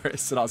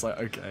tourists, and I was like,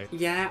 okay.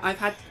 Yeah, I've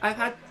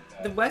had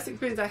the worst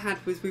experience I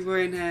had was we were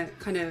in a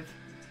kind of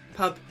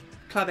club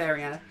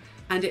area,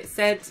 and it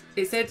said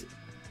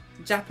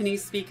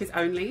Japanese speakers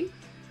only.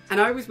 And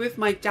I was with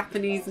my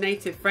Japanese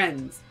native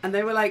friends, and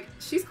they were like,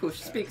 she's cool,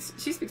 she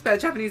speaks better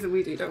Japanese than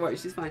we do, don't worry,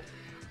 she's fine.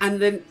 And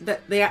then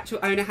the actual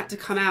owner had to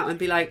come out and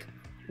be like,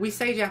 we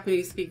say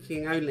Japanese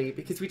speaking only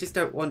because we just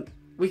don't want,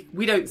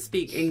 we don't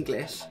speak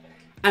English.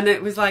 And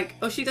it was like,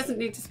 oh, she doesn't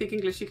need to speak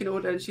English, she can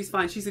order and she's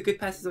fine, she's a good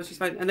person, so she's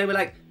fine. And they were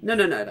like,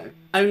 no,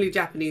 only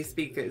Japanese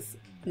speakers,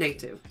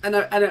 native. And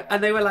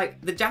they were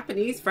like, the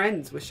Japanese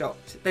friends were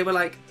shocked. They were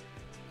like,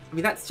 I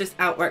mean, that's just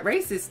outright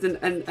racist.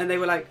 And they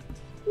were like,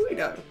 we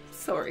know.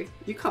 Sorry,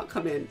 you can't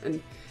come in.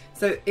 And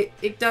so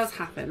it does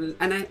happen,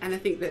 and I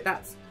think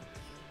that's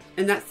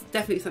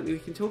definitely something we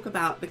can talk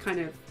about. The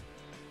kind of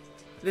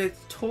the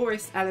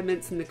tourist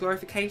elements and the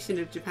glorification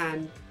of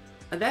Japan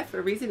are there for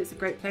a reason. It's a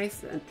great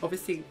place, and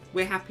obviously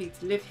we're happy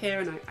to live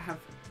here, and I have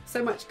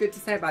so much good to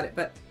say about it,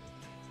 but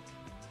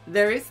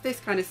there is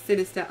this kind of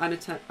sinister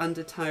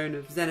undertone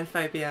of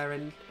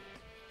xenophobia,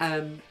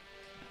 and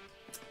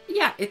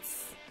yeah,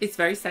 it's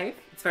very safe,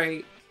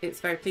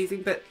 it's very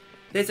pleasing, but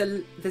there's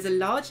a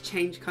large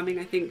change coming,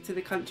 I think, to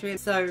the country.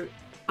 So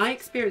I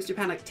experienced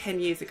Japan like 10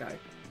 years ago,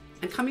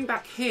 and coming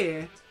back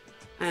here,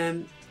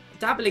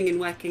 dabbling in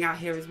working out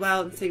here as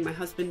well, and seeing my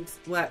husband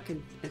work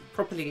and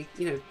properly,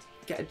 you know,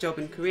 get a job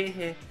and career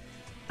here,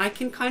 I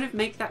can kind of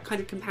make that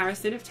kind of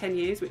comparison of 10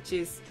 years, which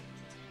is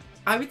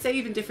I would say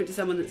even different to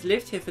someone that's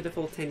lived here for the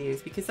full 10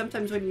 years, because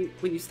sometimes when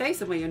you stay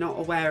somewhere, you're not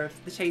aware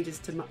of the changes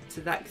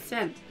to that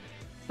extent.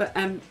 But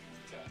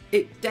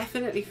it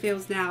definitely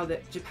feels now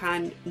that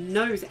Japan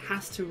knows it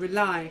has to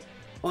rely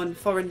on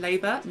foreign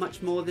labour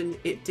much more than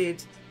it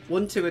did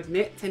want to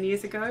admit 10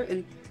 years ago.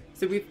 And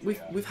so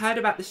we've heard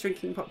about the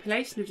shrinking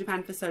population of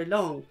Japan for so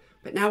long,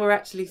 but now we're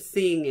actually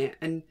seeing it,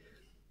 and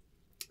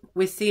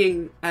we're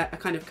seeing a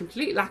kind of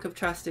complete lack of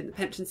trust in the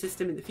pension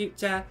system in the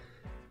future.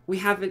 We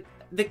have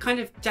the kind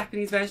of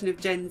Japanese version of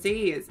Gen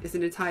Z is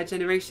an entire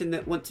generation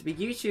that want to be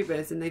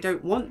YouTubers, and they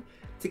don't want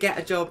to get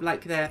a job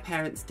like their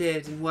parents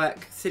did and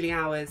work silly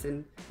hours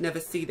and never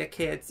see their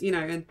kids, you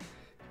know,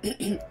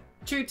 and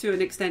true to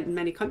an extent in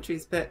many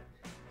countries, but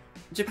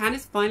Japan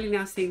is finally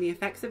now seeing the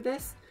effects of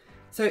this.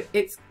 So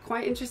it's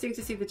quite interesting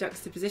to see the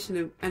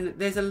juxtaposition, and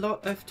there's a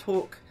lot of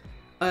talk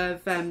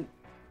of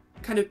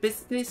kind of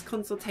business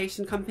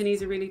consultation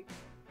companies are really,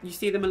 you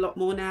see them a lot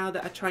more now,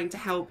 that are trying to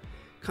help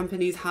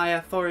companies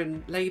hire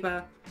foreign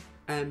labour,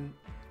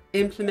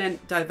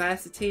 implement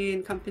diversity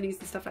in companies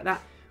and stuff like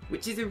that,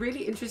 which is a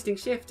really interesting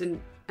shift. And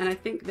I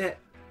think that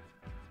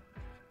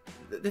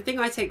the thing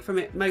I take from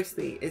it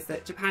mostly is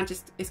that Japan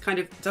just is kind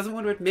of doesn't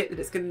want to admit that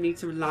it's going to need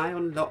to rely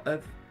on a lot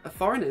of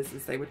foreigners,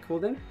 as they would call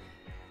them,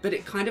 but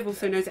it kind of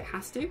also knows it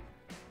has to.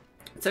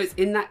 So it's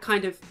in that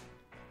kind of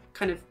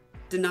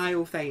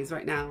denial phase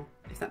right now,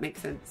 if that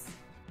makes sense.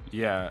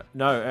 Yeah,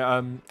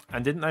 no,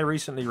 and didn't they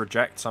recently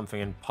reject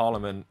something in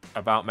Parliament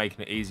about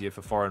making it easier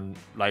for foreign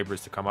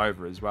labourers to come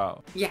over as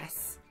well?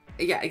 Yes,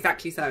 yeah,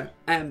 exactly so.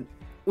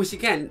 Which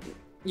again,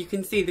 you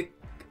can see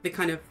the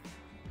kind of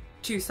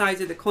two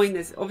sides of the coin.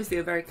 There's obviously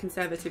a very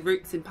conservative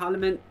roots in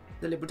Parliament.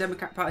 The Liberal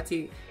Democrat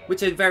Party,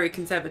 which is a very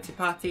conservative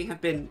party,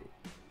 have been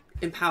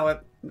in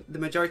power the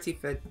majority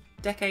for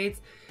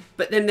decades.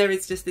 But then there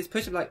is just this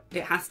push of like,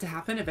 it has to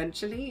happen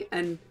eventually,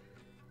 and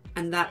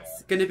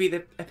that's going to be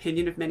the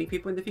opinion of many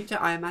people in the future,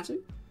 I imagine.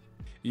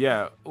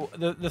 Yeah,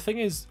 the thing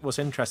is, what's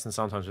interesting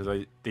sometimes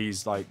with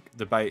these like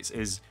debates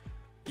is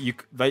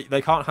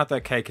they can't have their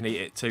cake and eat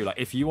it too. Like,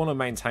 if you want to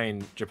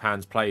maintain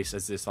Japan's place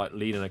as this like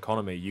leading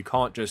economy, you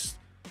can't just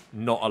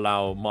not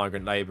allow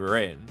migrant labour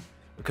in,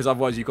 because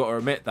otherwise you've got to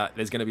admit that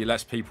there's going to be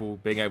less people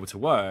being able to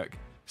work,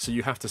 so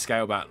you have to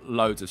scale back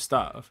loads of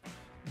stuff.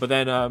 But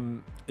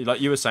then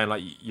like you were saying,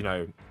 like, you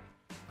know,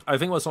 I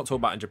think what's not talked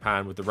about in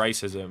Japan with the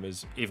racism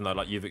is, even though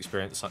like you've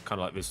experienced like, kind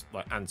of like this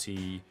like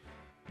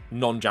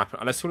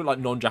non-Japanese, let's call it like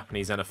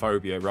non-Japanese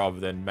xenophobia rather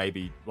than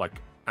maybe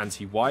like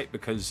anti-white,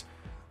 because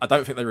I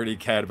don't think they really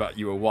cared about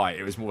you were white.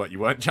 It was more like you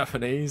weren't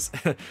Japanese.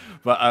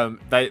 But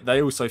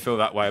they also feel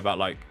that way about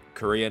like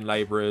Korean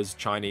labourers,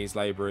 Chinese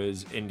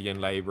labourers,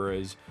 Indian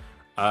labourers.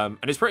 And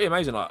it's pretty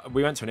amazing. Like,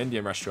 we went to an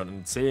Indian restaurant,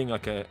 and seeing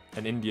like an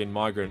Indian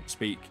migrant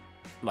speak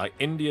like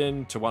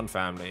Indian to one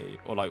family,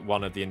 or like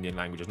one of the Indian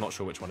languages, not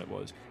sure which one it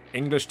was,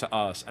 English to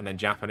us, and then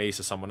Japanese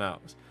to someone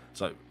else.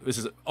 So this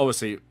is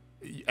obviously,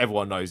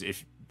 everyone knows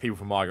if people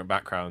from migrant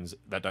backgrounds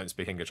that don't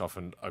speak English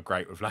often are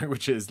great with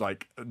languages,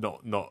 like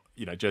not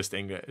you know, just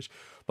English.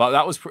 But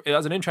that was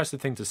an interesting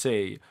thing to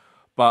see.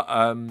 But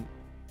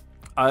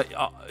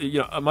you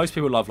know, most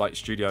people love like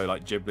studio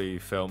like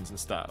Ghibli films and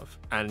stuff,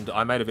 and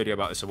I made a video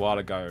about this a while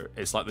ago.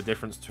 It's like the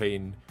difference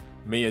between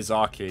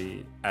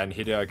Miyazaki and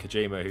Hideo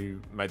Kojima, who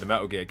made the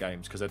Metal Gear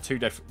games, because they're two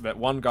different.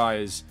 One guy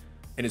is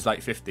in his late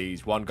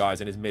 50s, one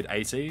guy's in his mid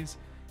 80s,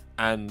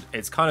 and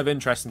it's kind of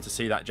interesting to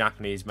see that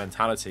Japanese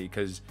mentality,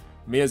 because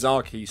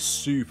Miyazaki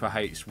super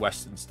hates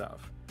Western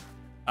stuff,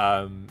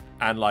 and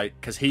like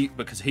because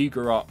he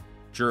grew up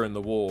during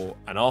the war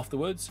and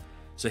afterwards,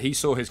 so he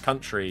saw his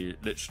country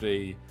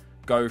literally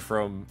go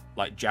from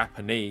like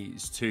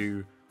Japanese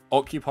to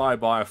occupied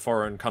by a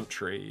foreign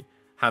country,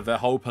 have their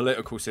whole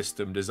political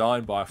system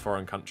designed by a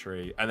foreign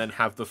country, and then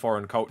have the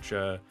foreign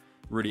culture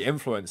really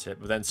influence it.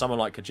 But then someone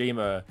like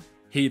Kojima,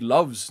 he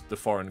loves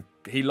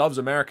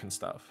American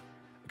stuff,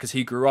 because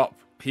he grew up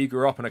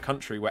in a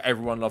country where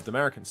everyone loved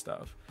American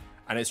stuff.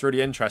 And it's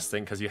really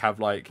interesting, because you have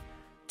like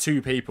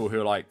two people who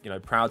are like, you know,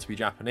 proud to be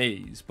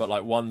Japanese, but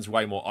like one's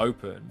way more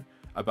open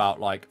about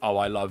like, oh,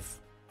 I love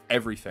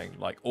everything,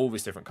 like all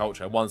this different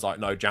culture. One's like,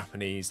 no,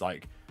 Japanese,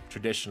 like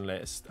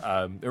traditionalist.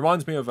 It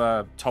reminds me of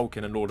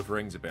Tolkien and Lord of the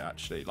Rings a bit,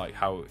 actually, like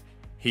how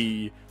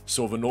he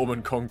saw the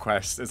Norman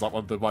conquest as like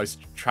one of the most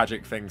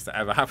tragic things that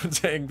ever happened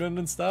to England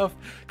and stuff,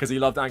 because he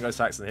loved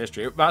Anglo-Saxon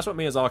history. That's what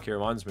Miyazaki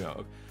reminds me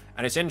of.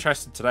 And it's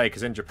interesting today,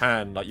 because in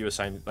Japan, like you were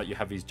saying, like you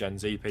have these Gen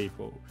Z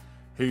people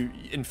who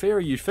in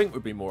theory you'd think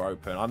would be more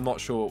open. I'm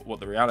not sure what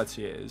the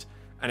reality is,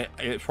 and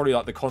it's probably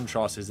like the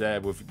contrast is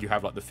there with, you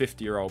have like the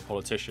 50-year-old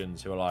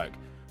politicians who are like,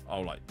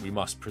 oh, like we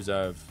must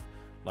preserve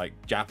like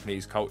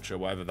Japanese culture,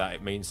 whatever that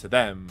it means to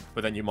them.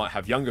 But then you might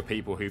have younger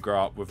people who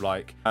grow up with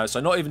like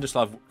so not even just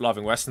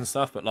loving Western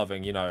stuff, but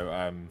loving, you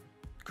know,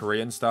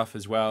 Korean stuff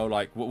as well.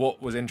 Like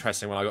what was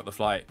interesting when I got the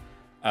flight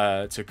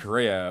to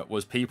Korea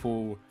was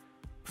people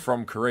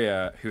from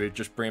Korea who would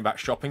just bring back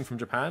shopping from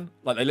Japan.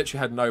 Like they literally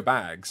had no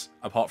bags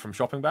apart from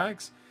shopping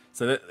bags,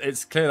 so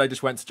it's clear they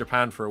just went to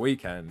Japan for a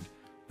weekend,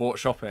 bought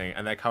shopping,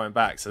 and they're coming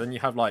back. So then you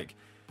have like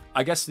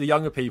I guess the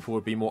younger people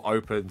would be more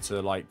open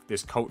to like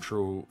this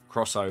cultural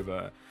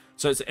crossover.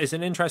 So it's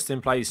an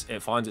interesting place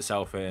it finds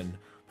itself in,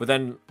 but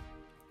then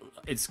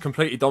it's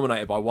completely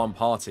dominated by one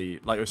party.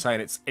 Like you're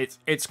saying,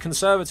 it's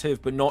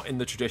conservative, but not in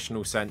the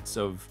traditional sense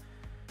of.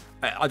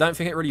 I don't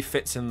think it really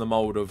fits in the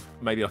mold of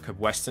maybe like a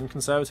Western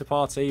conservative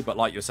party, but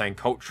like you're saying,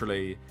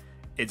 culturally,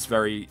 it's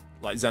very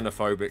like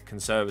xenophobic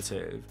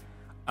conservative,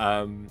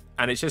 and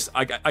it's just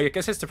I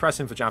guess it's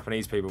depressing for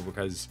Japanese people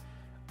because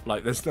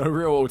like there's no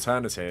real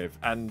alternative,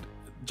 and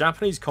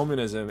Japanese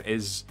communism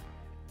is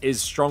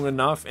strong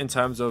enough in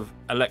terms of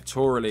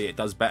electorally it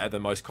does better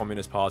than most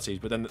communist parties,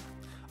 but then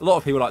a lot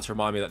of people like to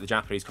remind me that the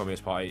Japanese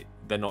Communist Party,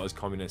 they're not as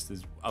communist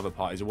as other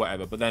parties or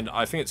whatever, but then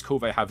I think it's cool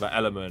they have that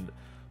element,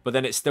 but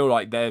then it's still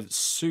like they're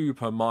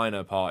super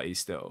minor parties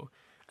still,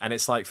 and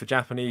it's like for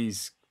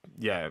Japanese,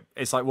 yeah,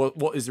 it's like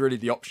what is really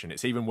the option?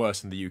 It's even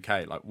worse in the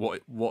UK. Like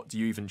what do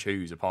you even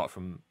choose apart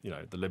from, you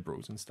know, the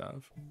liberals and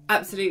stuff?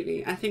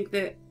 Absolutely. I think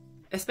that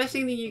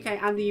especially in the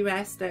UK and the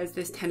US, there's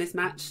this tennis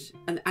match,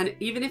 and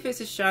even if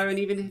it's a show and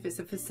even if it's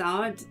a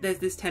facade, there's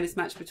this tennis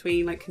match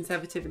between like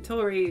conservative and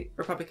Tory,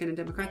 Republican and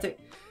Democratic.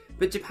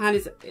 But Japan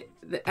is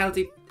the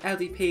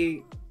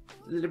LDP,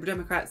 the Liberal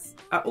Democrats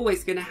are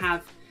always going to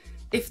have,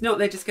 if not,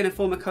 they're just going to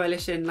form a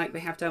coalition like they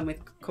have done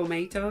with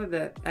Komeito,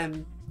 the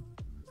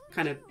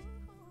kind of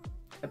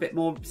a bit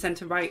more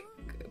centre-right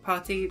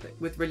party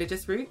with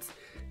religious roots.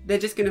 They're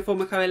just going to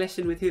form a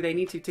coalition with who they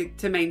need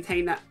to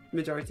maintain that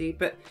majority.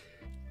 But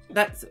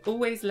that's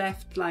always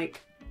left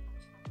like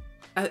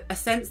a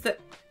sense that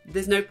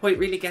there's no point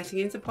really getting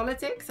into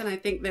politics. And I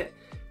think that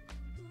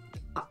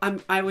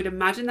I would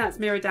imagine that's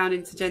mirrored down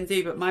into Gen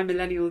Z, but my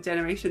millennial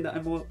generation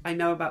that I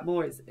know about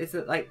more is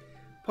that like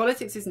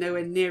politics is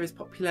nowhere near as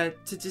popular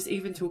to just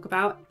even talk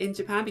about in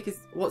Japan, because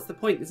what's the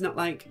point? It's not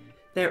like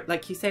there,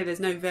 like you say, there's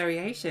no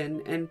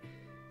variation.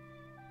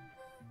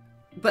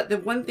 But the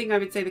one thing I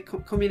would say, the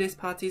communist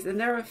parties, and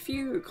there are a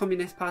few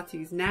communist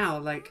parties now,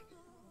 like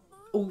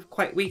all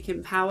quite weak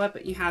in power,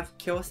 but you have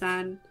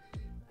Kyosan,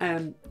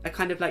 a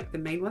kind of like the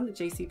main one, the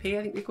JCP,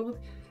 I think they're called,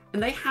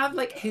 and they have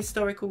like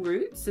historical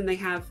roots and they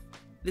have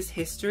this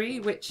history,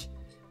 which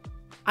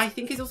I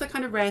think is also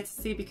kind of rare to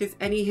see, because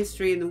any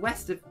history in the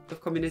West of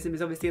communism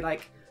is obviously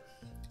like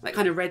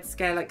kind of Red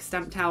Scare, like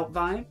stamped out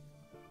vibe.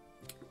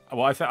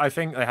 Well, I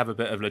think they have a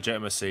bit of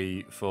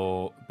legitimacy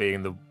for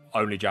being the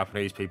only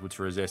Japanese people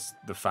to resist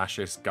the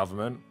fascist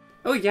government.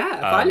 Oh yeah,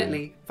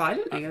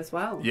 violently as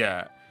well.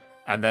 Yeah,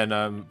 and then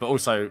but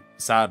also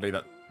sadly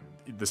that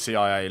the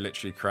CIA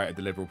literally created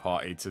the Liberal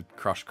Party to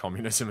crush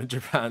communism in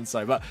Japan.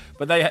 So, but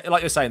they,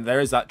 like you're saying, there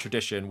is that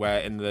tradition where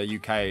in the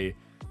UK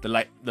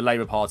the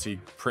Labour Party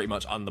pretty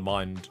much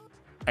undermined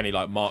any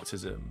like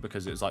Marxism,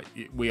 because it's like,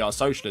 we are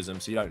socialism,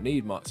 so you don't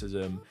need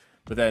Marxism.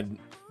 But then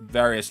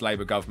various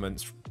Labour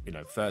governments, you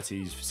know,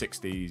 30s,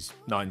 60s,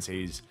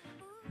 90s,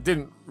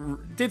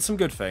 did some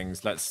good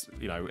things. Let's,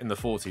 you know, in the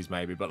 40s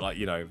maybe, but like,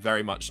 you know,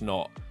 very much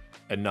not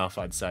enough,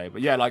 I'd say.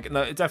 But yeah, like,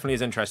 no, it definitely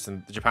is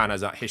interesting. Japan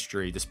has that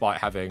history, despite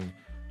having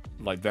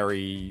like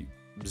very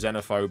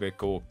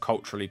xenophobic or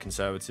culturally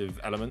conservative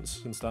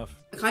elements and stuff.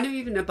 Kind of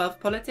even above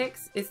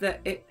politics is that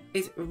it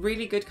is a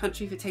really good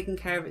country for taking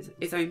care of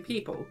its own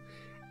people,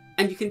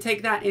 and you can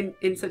take that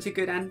in such a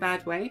good and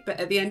bad way. But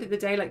at the end of the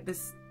day, like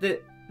this,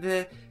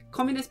 the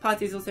Communist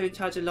Party is also in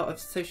charge of a lot of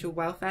social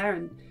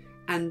welfare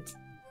and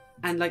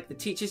like the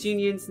teachers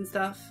unions and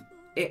stuff.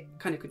 It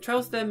kind of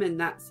controls them, and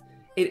that's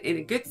in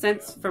a good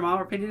sense from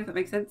our opinion, if that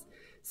makes sense.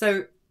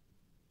 So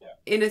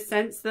in a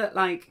sense that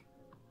like,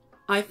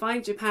 I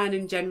find Japan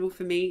in general,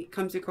 for me,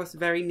 comes across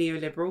very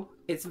neoliberal.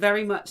 It's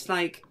very much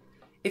like,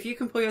 if you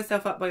can pull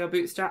yourself up by your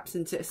bootstraps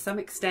and to some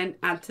extent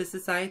add to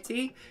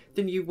society,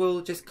 then you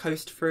will just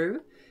coast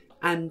through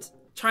and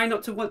try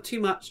not to want too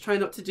much, try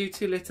not to do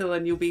too little,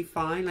 and you'll be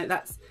fine. Like,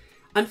 that's,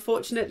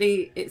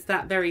 unfortunately, it's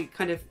that very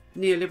kind of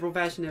neoliberal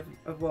version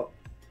of what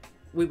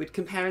we would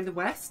compare in the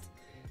West.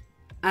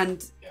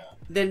 And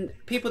then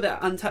people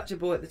that are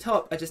untouchable at the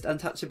top are just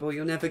untouchable.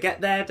 You'll never get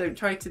there. Don't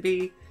try to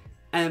be.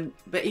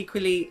 But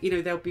equally, you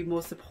know, there'll be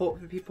more support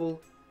for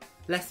people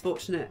less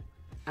fortunate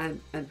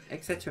and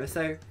etc.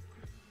 So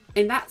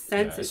in that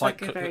sense, it's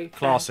like a very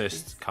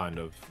classist kind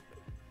of,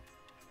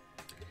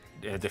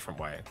 in a different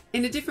way.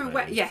 In a different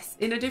way, yes.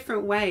 In a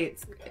different way,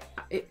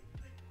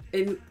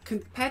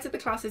 compared to the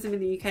classism in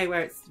the UK,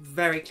 where it's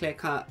very clear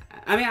cut.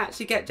 I mean, I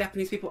actually get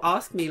Japanese people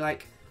ask me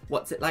like,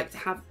 what's it like to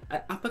have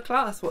an upper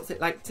class? What's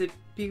it like to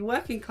be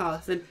working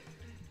class? And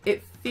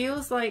it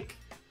feels like,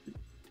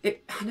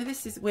 I know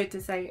this is weird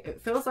to say,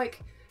 it feels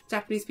like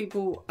Japanese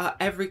people are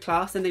every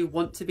class and they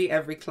want to be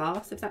every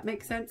class, if that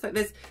makes sense. Like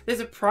there's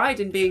a pride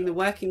in being the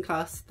working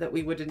class that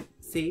we wouldn't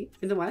see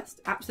in the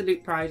West,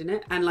 absolute pride in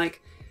it. And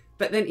like,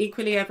 but then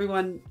equally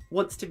everyone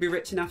wants to be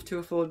rich enough to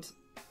afford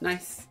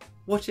nice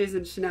watches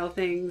and Chanel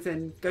things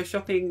and go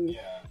shopping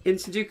in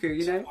Shinjuku,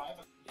 you know?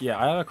 Yeah,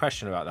 I have a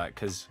question about that,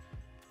 because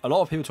a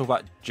lot of people talk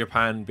about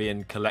Japan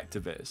being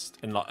collectivist,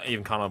 and like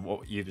even kind of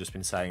what you've just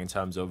been saying in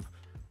terms of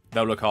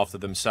they'll look after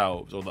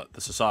themselves, or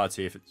the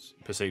society if it's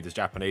perceived as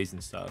Japanese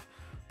and stuff.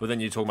 But then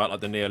you talk about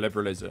like the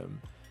neoliberalism.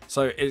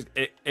 So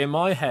in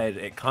my head,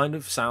 it kind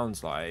of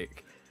sounds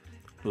like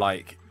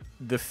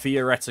the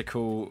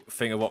theoretical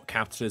thing of what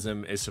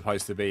capitalism is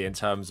supposed to be in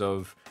terms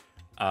of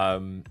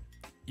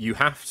you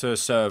have to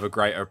serve a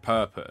greater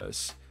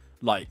purpose,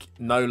 like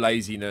no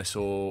laziness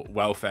or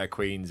welfare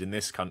queens in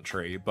this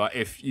country, but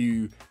if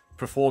you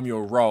perform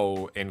your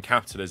role in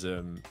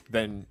capitalism,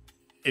 then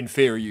in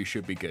theory you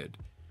should be good.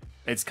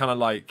 It's kind of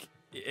like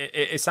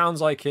it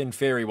sounds like in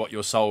theory what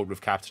you're sold with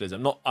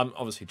capitalism. Not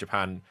obviously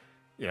Japan,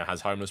 you know,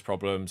 has homeless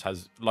problems,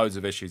 has loads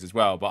of issues as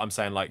well, but I'm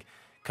saying like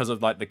because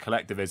of like the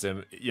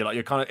collectivism,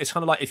 it's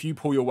kind of like if you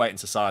pull your weight in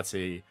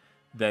society,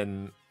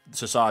 then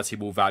society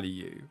will value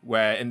you.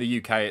 Where in the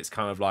UK it's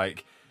kind of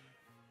like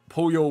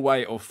pull your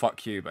weight or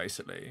fuck you,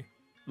 basically.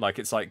 Like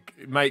it's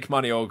like make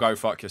money or go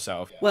fuck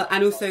yourself. Well,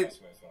 and also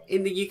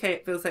in the UK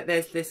it feels like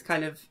there's this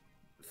kind of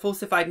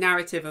falsified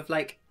narrative of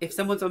like if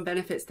someone's on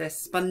benefits they're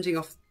sponging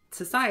off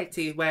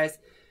society, whereas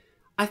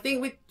I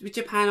think with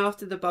Japan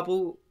after the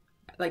bubble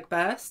like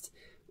burst,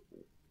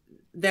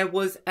 there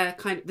was a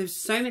kind of, there's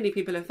so many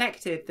people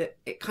affected that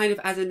it kind of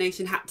as a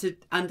nation had to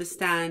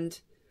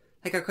understand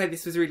like, okay,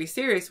 this was really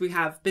serious. We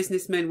have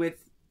businessmen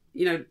with,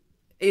 you know,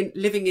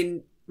 living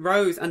in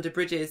rows under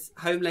bridges,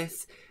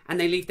 homeless, and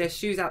they leave their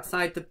shoes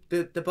outside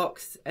the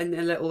box and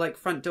the little like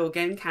front door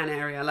game can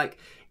area. Like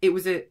it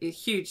was a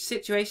huge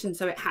situation,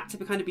 so it had to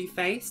kind of be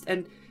faced.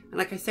 And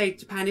like I say,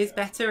 Japan is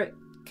better at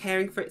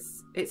caring for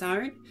its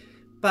own,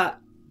 but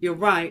you're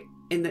right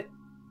in that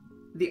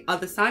the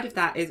other side of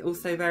that is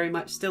also very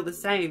much still the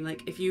same.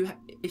 Like if you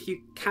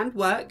can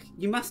work,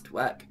 you must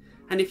work,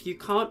 and if you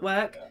can't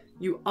work,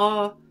 you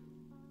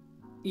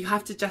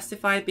have to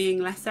justify being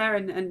lesser,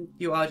 and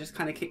you are just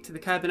kind of kicked to the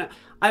curb. And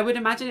I would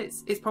imagine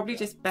it's probably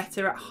just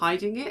better at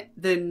hiding it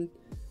than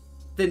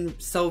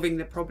solving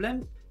the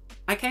problem.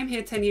 I came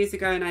here 10 years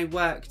ago and I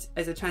worked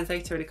as a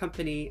translator in a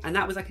company, and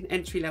that was like an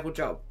entry-level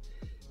job.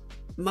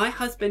 My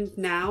husband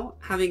now,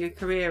 having a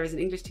career as an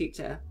English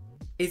teacher,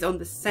 is on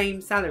the same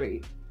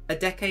salary a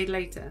decade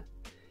later.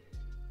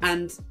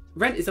 And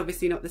rent is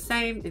obviously not the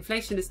same.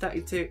 Inflation is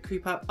starting to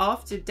creep up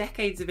after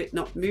decades of it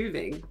not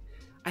moving.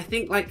 I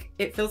think like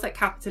it feels like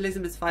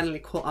capitalism has finally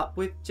caught up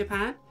with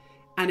Japan,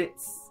 and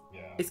it's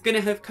going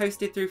to have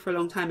coasted through for a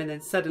long time, and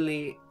then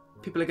suddenly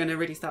people are going to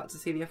really start to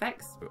see the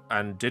effects.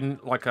 And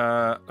didn't like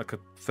a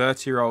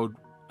 30-year-old,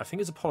 I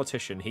think it's a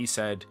politician, he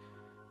said,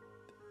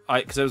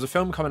 because there was a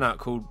film coming out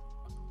called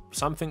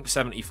something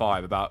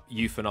 75 about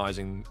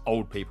euthanizing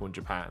old people in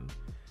Japan,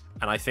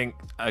 and I think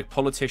a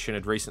politician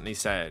had recently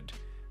said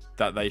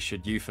that they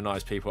should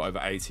euthanize people over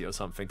 80 or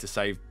something to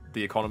save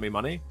the economy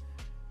money.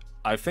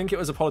 I think it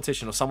was a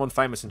politician or someone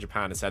famous in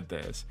Japan who said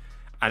this,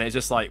 and it's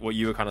just like what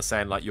you were kind of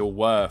saying, like your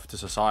worth to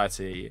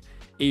society,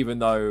 even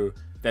though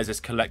there's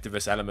this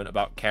collectivist element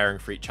about caring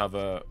for each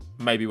other,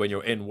 maybe when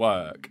you're in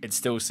work, it's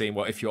still seen,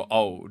 well, if you're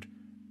old,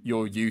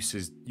 your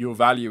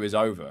value is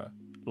over.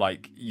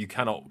 Like you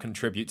cannot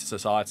contribute to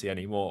society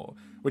anymore,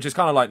 which is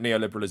kind of like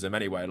neoliberalism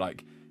anyway.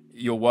 Like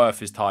your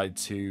worth is tied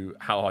to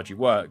how hard you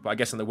work. But I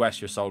guess in the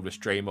West, you're sold this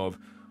dream of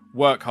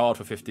work hard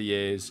for 50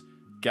 years,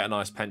 get a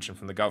nice pension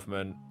from the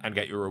government, and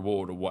get your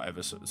reward or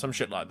whatever, some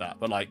shit like that.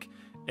 But like,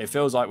 it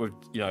feels like with,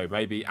 you know,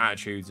 maybe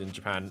attitudes in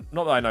Japan,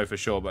 not that I know for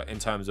sure, but in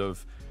terms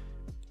of,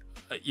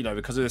 you know,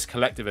 because of this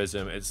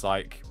collectivism, it's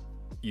like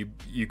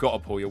you got to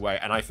pull your weight.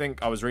 And I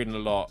think I was reading a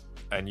lot,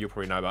 and you'll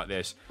probably know about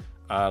this,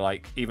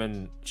 like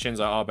even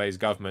Shinzo Abe's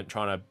government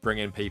trying to bring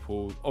in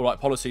people, or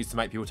like policies to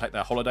make people take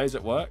their holidays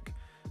at work,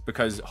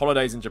 because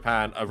holidays in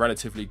Japan are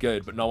relatively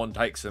good, but no one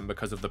takes them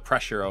because of the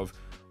pressure of,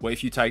 well,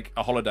 if you take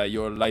a holiday,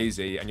 you're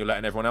lazy and you're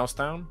letting everyone else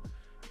down.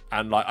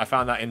 And like, I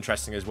found that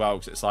interesting as well,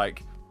 because it's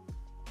like,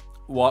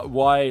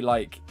 why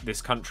like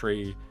this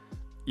country,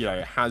 you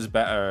know, has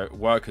better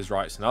workers'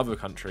 rights than other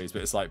countries,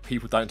 but it's like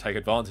people don't take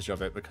advantage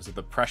of it because of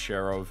the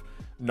pressure of,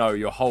 no,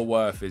 your whole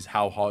worth is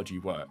how hard you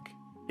work,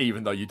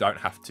 even though you don't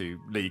have to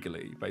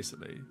legally,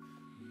 basically.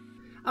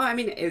 Oh, I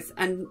mean, it is.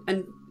 And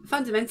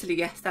fundamentally,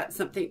 yes, that's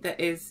something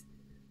that is,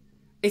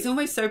 it's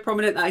almost so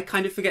prominent that I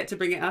kind of forget to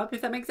bring it up,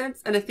 if that makes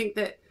sense. And I think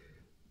that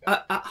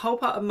a whole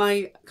part of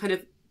my kind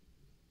of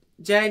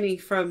journey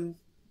from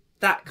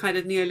that kind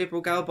of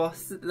neoliberal girl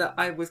boss that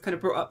I was kind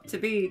of brought up to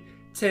be,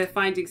 to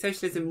finding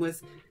socialism,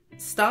 was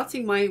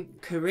starting my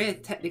career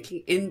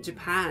technically in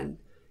Japan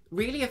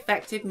really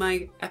affected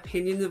my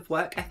opinion of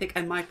work ethic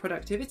and my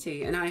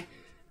productivity. And I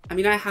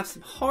mean, I have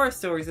some horror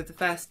stories of the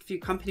first few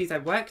companies I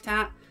worked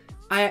at.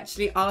 I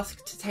actually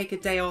asked to take a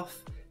day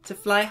off to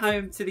fly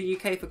home to the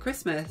UK for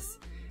Christmas,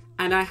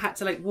 and I had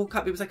to like walk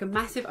up. It was like a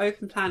massive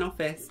open plan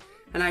office,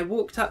 and I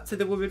walked up to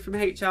the woman from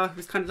HR who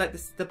was kind of like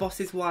the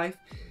boss's wife,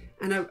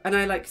 and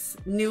I like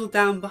kneeled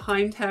down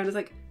behind her and I was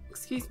like,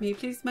 excuse me,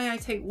 please may I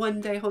take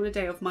 1 day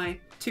holiday of my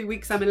 2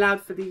 weeks I'm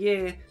allowed for the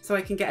year so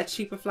I can get a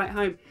cheaper flight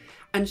home?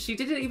 And she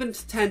didn't even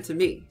turn to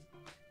me.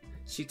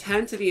 She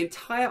turned to the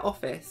entire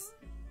office,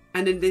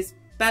 and in this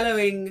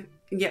bellowing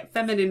yet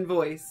feminine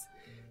voice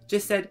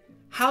just said,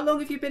 how long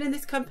have you been in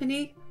this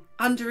company?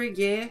 Under a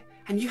year.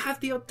 and you have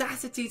the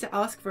audacity to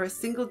ask for a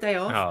single day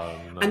off.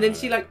 Oh, no. And then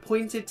she like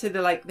pointed to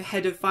the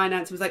head of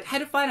finance and was like,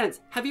 head of finance,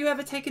 have you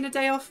ever taken a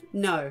day off?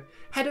 No.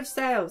 Head of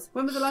sales,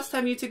 when was the last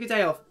time you took a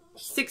day off?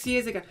 6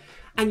 years ago.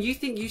 And you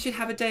think you should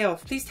have a day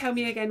off? Please tell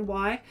me again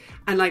why.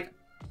 And like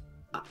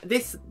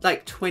this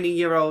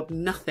 20-year-old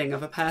nothing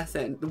of a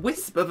person, the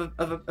wisp of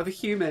a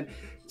human,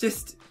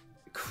 just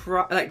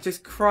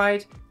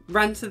cried,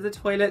 ran to the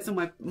toilets,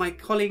 and my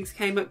colleagues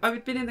came up. I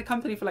had been in the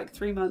company for like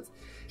 3 months.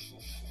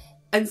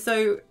 And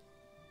so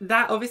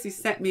that obviously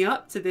set me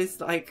up to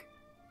this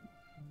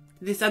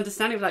this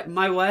understanding of like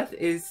my worth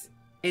is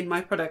in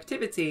my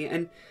productivity.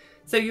 And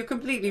so you're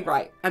completely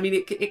right. I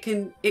mean, it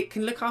can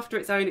look after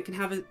its own. It can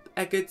have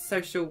a good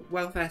social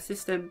welfare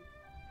system,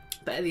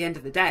 but at the end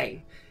of the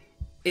day,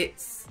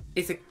 it's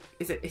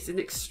an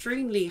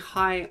extremely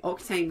high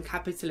octane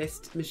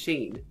capitalist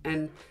machine.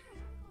 And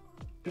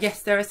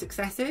yes, there are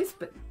successes,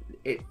 but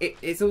it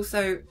is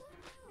also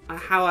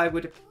how I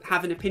would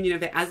have an opinion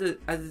of it as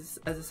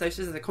a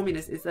socialist, as a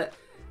communist, is that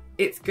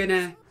it's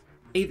gonna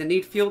either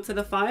need fuel to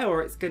the fire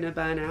or it's gonna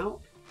burn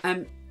out.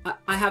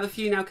 I have a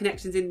few now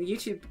connections in the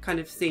YouTube kind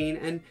of scene,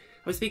 and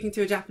I was speaking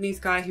to a Japanese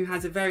guy who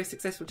has a very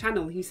successful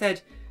channel, and he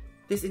said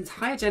this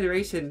entire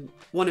generation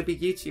want to be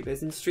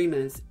YouTubers and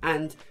streamers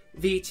and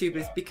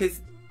VTubers because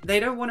they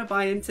don't want to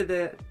buy into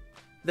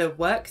the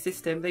work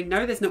system. They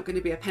know there's not going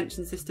to be a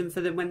pension system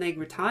for them when they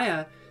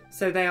retire,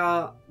 so they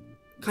are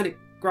kind of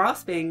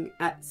grasping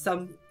at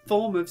some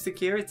form of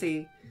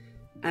security.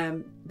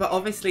 But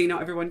obviously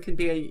not everyone can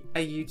be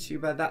a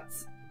YouTuber.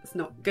 That's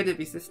not going to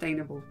be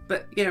sustainable.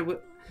 But you know,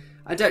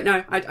 I don't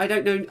know. I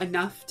don't know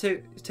enough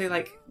to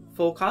like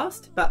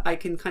forecast, but I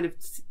can kind of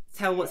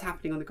tell what's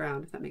happening on the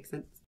ground, if that makes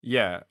sense.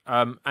 Yeah.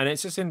 And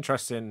it's just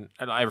interesting,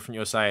 and like everything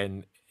you're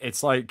saying,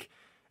 it's like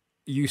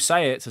you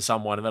say it to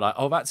someone and they're like,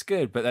 oh, that's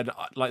good. But then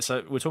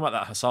so we're talking about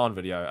that Hassan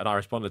video, and I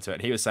responded to it,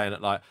 and he was saying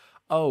that like,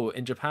 oh,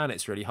 in Japan,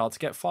 it's really hard to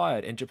get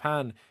fired. In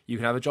Japan, you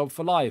can have a job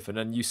for life. And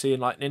then you see in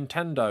like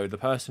Nintendo, the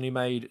person who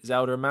made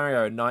Zelda and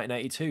Mario in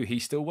 1982, he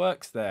still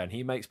works there and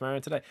he makes Mario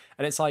today.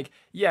 And it's like,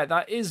 yeah,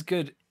 that is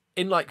good.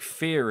 In like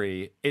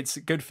theory, it's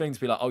a good thing to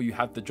be like, oh, you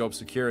have the job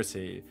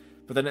security.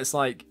 But then it's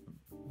like,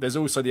 there's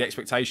also the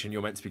expectation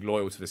you're meant to be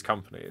loyal to this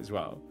company as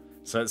well.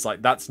 So it's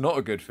like, that's not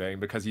a good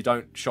thing because you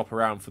don't shop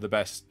around for the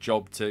best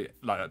job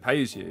that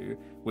pays you,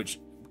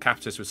 which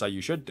capitalists would say you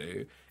should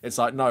do. It's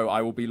like, no,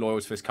 I will be loyal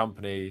to this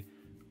company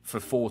for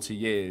 40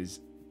 years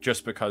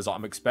just because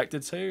I'm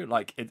expected to.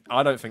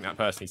 I don't think that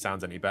personally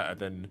sounds any better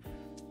than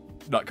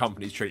like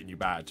companies treating you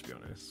bad, to be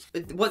honest.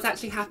 What's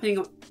actually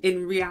happening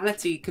in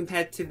reality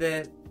compared to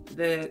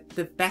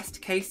the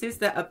best cases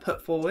that are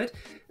put forward,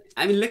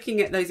 I mean,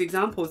 looking at those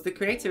examples, the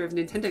creator of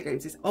Nintendo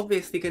games is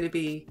obviously going to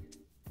be,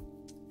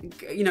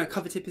 you know,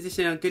 coveted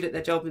position and good at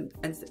their job and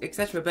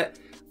etc. But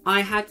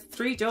I had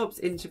 3 jobs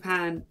in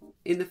Japan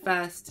in the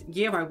first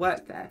year I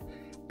worked there,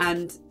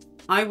 and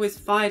I was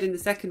fired in the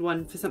second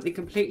one for something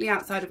completely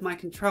outside of my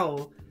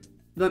control.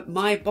 But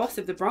my boss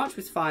of the branch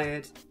was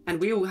fired, and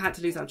we all had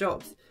to lose our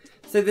jobs.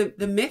 So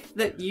the myth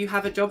that you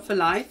have a job for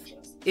life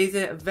is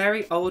a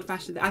very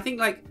old-fashioned, I think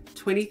like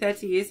 20,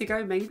 30 years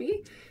ago,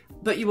 maybe.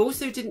 But you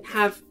also didn't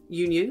have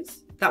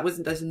unions.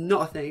 That's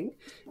not a thing.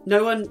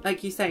 No one,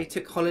 like you say,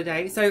 took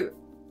holiday. So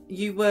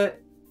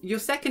your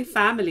second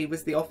family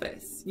was the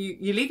office.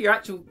 You leave your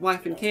actual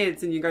wife and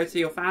kids and you go to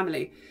your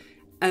family.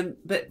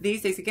 But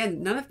these days,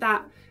 again, none of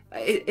that.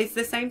 It's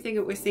the same thing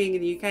that we're seeing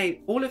in the UK.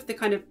 All of the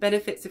kind of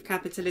benefits of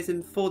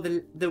capitalism for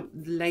the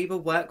labour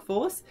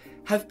workforce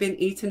have been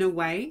eaten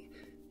away.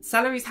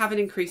 Salaries haven't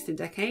increased in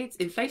decades.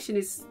 Inflation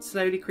is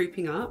slowly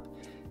creeping up.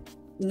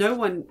 No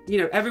one, you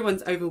know,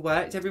 everyone's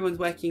overworked. Everyone's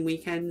working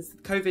weekends.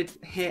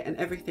 COVID hit and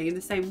everything in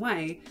the same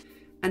way.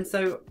 And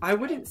so I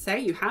wouldn't say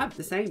you have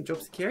the same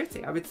job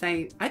security. I'd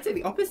say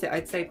the opposite.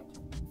 I'd say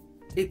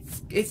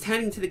it's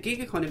turning to the gig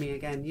economy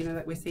again, you know,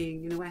 that we're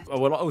seeing in the West.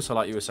 Well, also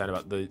like you were saying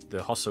about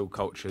the hustle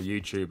culture,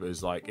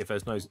 YouTubers, like if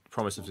there's no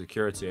promise of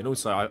security. And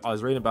also I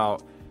was reading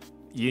about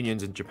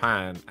unions in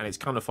Japan, and it's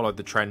kind of followed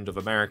the trend of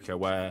America,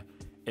 where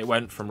it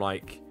went from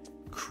like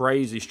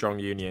crazy strong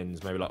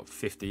unions maybe like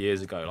 50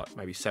 years ago, like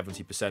maybe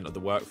 70% of the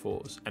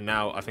workforce. And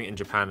now I think in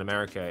Japan and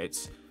America,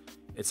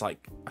 it's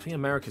like, I think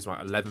America's like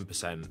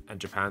 11% and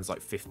Japan's like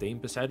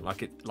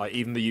 15%. Like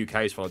even the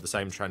UK's followed the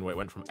same trend where it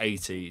went from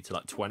 80 to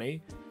like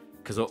 20.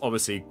 Because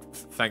obviously,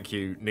 thank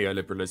you,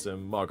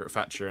 neoliberalism, Margaret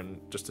Thatcher, and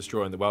just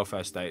destroying the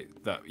welfare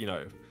state, that, you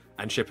know,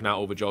 and shipping out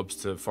all the jobs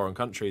to foreign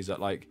countries,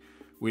 that like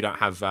we don't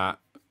have that,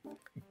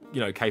 you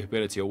know,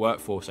 capability or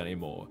workforce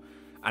anymore.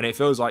 And it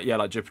feels like, yeah,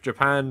 like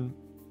Japan,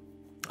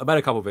 I made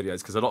a couple of videos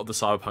because a lot of the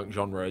cyberpunk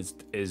genre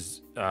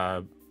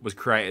was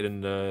created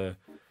in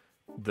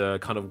the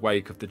kind of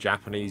wake of the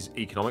Japanese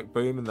economic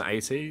boom in the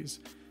 80s.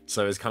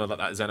 So it's kind of like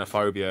that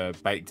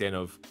xenophobia baked in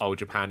of, oh,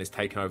 Japan is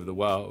taking over the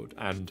world.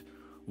 And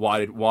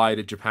why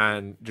did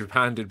Japan did,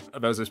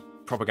 there was this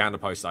propaganda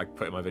post that I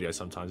put in my videos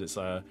sometimes.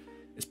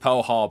 It's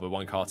Pearl Harbor,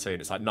 one cartoon.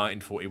 It's like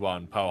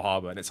 1941, Pearl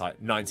Harbor, and it's like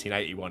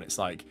 1981. It's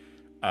like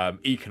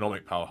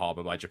economic Pearl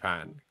Harbor by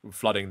Japan,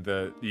 flooding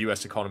the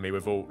US economy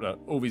with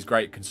all these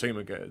great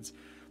consumer goods.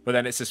 But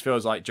then it just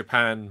feels like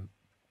Japan,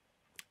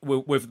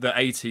 with the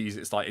 80s,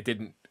 it's like it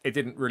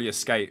didn't really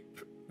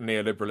escape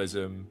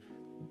neoliberalism,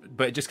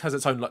 but it just has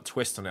its own like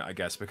twist on it, I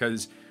guess,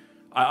 because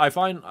I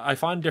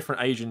find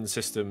different Asian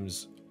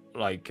systems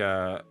like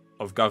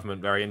of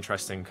government very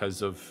interesting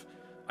because of,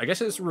 I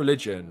guess it's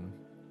religion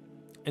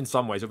in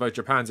some ways. Although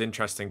Japan's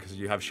interesting because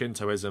you have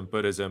Shintoism,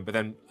 Buddhism, but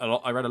then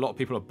I read a lot of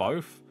people are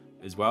both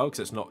as well because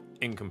it's not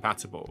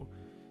incompatible.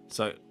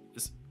 So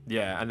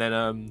yeah, and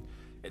then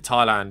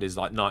Thailand is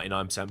like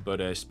 99%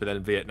 Buddhist, but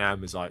then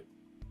Vietnam is like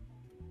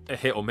a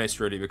hit or miss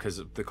really because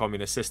of the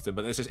communist system.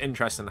 But it's just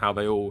interesting how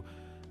they all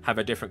have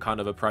a different kind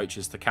of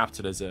approaches to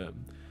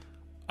capitalism.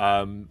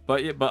 And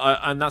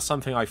that's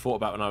something I thought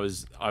about when I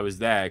was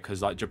there,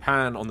 because like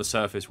Japan on the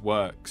surface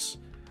works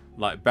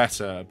like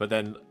better, but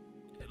then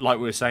like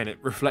we were saying, it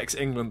reflects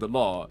England a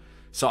lot.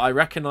 So I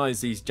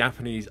recognize these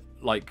Japanese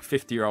like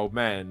 50-year-old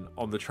men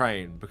on the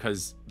train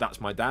because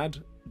that's my dad.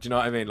 Do you know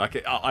what I mean?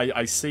 Like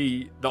I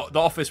see the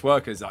office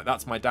workers, like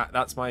that's my dad.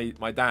 That's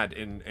my dad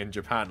in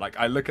Japan. Like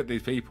I look at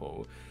these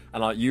people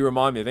and like you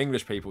remind me of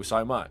English people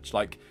so much.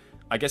 Like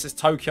I guess it's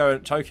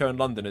Tokyo and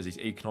London as these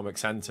economic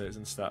centers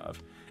and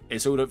stuff.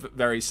 It's all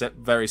very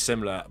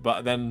similar.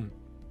 But then,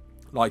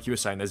 like you were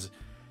saying,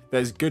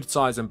 there's good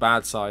sides and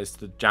bad sides to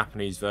the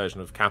Japanese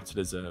version of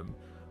capitalism.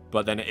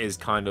 But then it's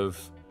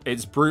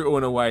brutal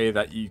in a way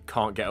that you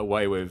can't get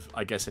away with,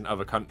 I guess, in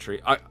other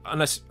countries.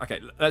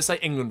 Let's say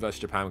England versus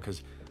Japan,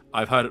 because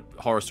I've heard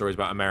horror stories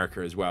about America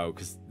as well,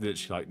 because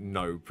there's like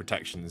no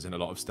protections in a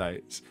lot of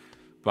states.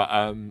 But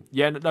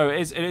yeah, no,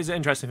 it is an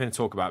interesting thing to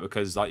talk about,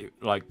 because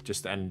like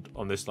just to end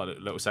on this like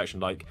little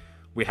section, like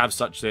we have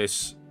such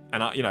this,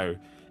 and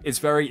it's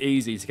very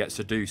easy to get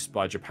seduced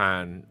by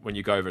Japan when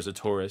you go over as a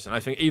tourist, and I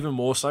think even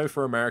more so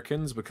for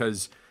Americans,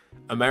 because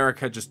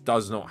America just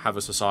does not have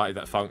a society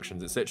that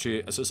functions. It's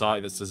literally a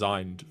society that's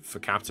designed for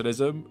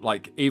capitalism.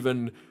 Like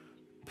even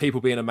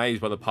people being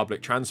amazed by the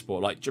public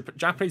transport, like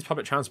Japanese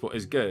public transport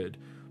is good,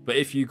 but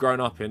if you've grown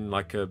up in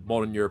like a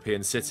modern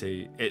European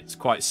city, it's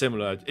quite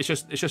similar. It's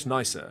just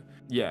nicer.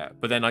 Yeah,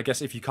 but then I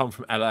guess if you come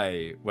from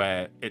LA,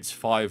 where it's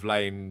 5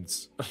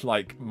 lanes,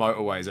 like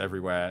motorways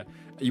everywhere,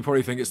 you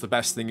probably think it's the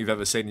best thing you've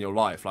ever seen in your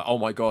life. Like, oh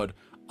my god,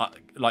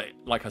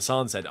 like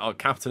Hassan said,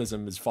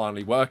 capitalism is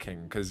finally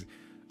working because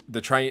the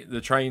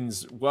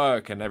trains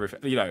work and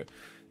everything.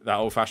 That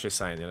old fascist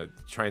saying,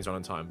 trains are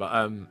on time.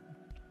 But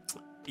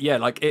yeah,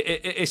 like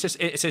it's just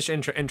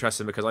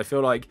interesting, because I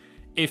feel like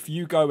if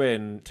you go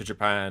into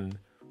Japan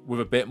with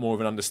a bit more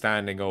of an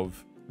understanding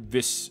of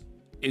this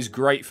is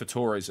great for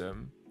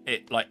tourism,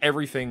 it like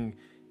everything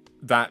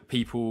that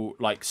people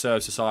like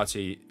serve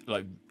society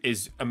like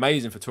is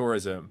amazing for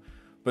tourism.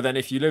 But then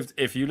if you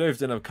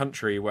lived in a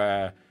country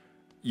where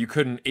you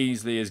couldn't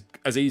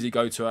as easy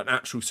go to an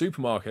actual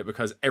supermarket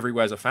because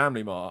everywhere's a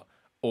Family Mart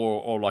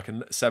or like a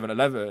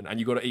 7-Eleven, and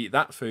you got to eat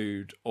that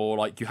food, or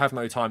like you have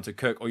no time to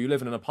cook, or you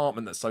live in an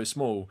apartment that's so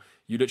small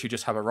you literally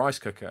just have a rice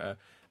cooker,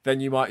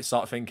 then you might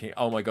start thinking,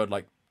 oh my god,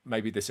 like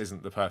maybe this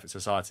isn't the perfect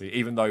society.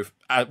 Even though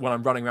when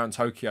I'm running around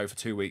Tokyo for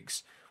 2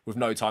 weeks with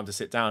no time to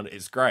sit down,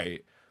 it's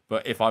great.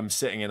 But if I'm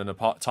sitting in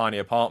tiny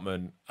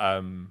apartment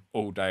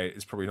all day,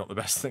 it's probably not the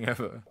best thing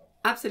ever.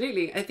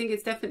 Absolutely. I think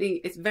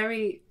it's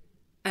very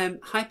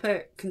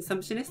hyper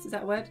consumptionist, is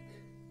that a word?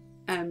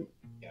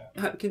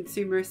 Hyper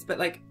consumerist, but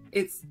like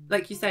it's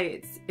like you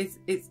say,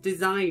 it's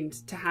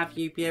designed to have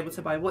you be able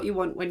to buy what you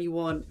want when you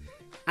want,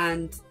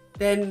 and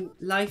then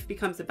life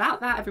becomes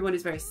about that. Everyone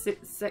is very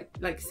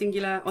like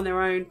singular on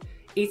their own,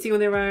 eating on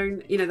their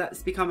own.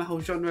 That's become a whole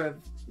genre of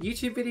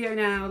YouTube video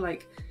now.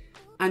 Like,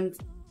 and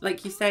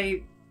like you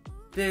say,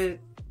 there's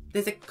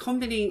a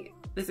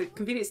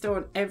convenience store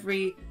on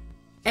every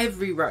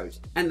road,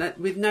 and that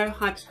with no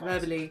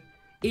hyperbole.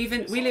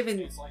 Even we live in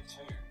it's like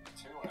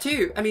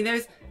two. I mean,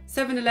 there's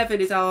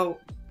 7-Eleven is our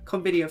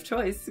convenience of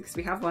choice because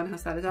we have one. How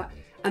sad is that?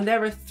 And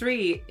there are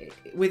 3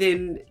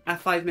 within a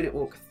 5-minute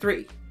walk.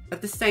 3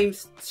 of the same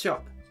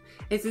shop.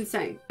 It's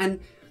insane. And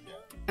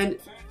the food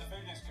is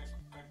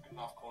good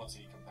enough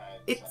quality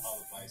compared to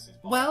other places.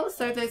 Well,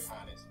 so there's.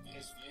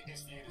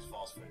 It's viewed as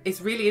fast food.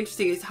 It's really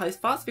interesting. It's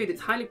fast food.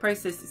 It's highly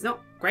processed. It's not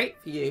great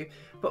for you.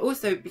 But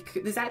also,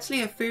 because there's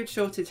actually a food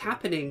shortage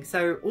happening.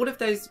 So all of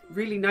those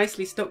really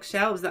nicely stocked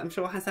shelves that I'm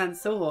sure Hassan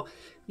saw,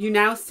 you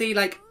now see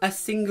like a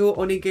single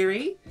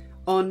onigiri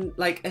on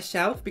like a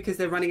shelf because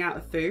they're running out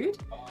of food.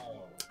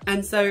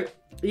 And so,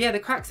 yeah, the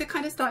cracks are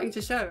kind of starting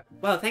to show.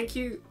 Well, thank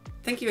you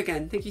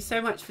again. Thank you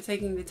so much for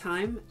taking the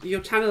time.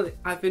 Your channel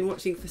I've been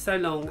watching for so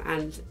long,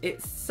 and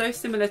it's so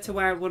similar to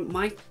where I want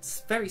my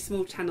very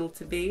small channel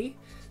to be.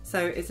 So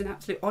it's an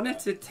absolute honour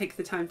to take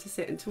the time to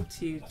sit and talk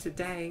to you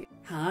today.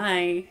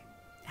 Hi.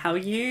 How are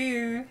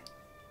you?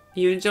 Are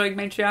you enjoying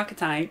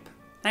MATRIARCHETYPE?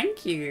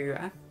 Thank you.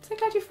 I'm so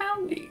glad you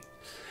found me.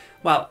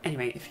 Well,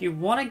 anyway, if you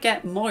want to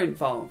get more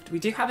involved, we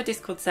do have a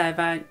Discord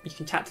server. You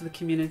can chat to the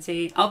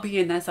community. I'll be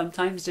in there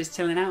sometimes just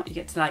chilling out. You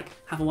get to like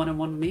have a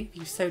one-on-one with me if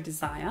you so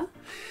desire.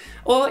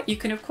 Or you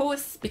can of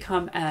course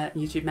become a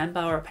YouTube member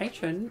or a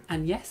patron.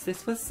 And yes,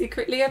 this was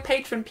secretly a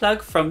patron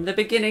plug from the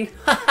beginning.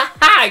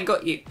 I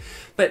got you.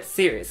 But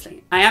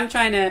seriously, I am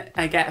trying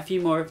to get a few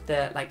more of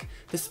the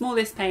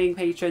smallest paying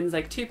patrons,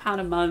 like £2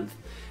 a month.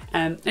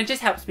 It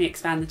just helps me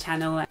expand the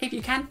channel. If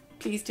you can,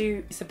 please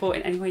do support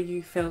in any way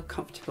you feel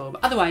comfortable.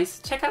 But otherwise,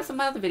 check out some of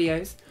my other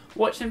videos,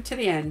 watch them to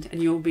the end,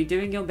 and you'll be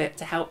doing your bit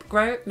to help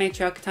grow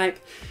MATRIARCHETYPE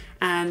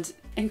and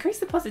increase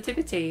the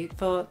positivity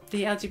for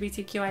the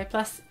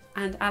LGBTQIA+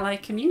 and ally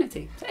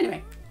community. So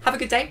anyway, have a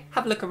good day,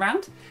 have a look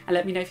around, and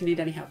let me know if you need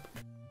any help.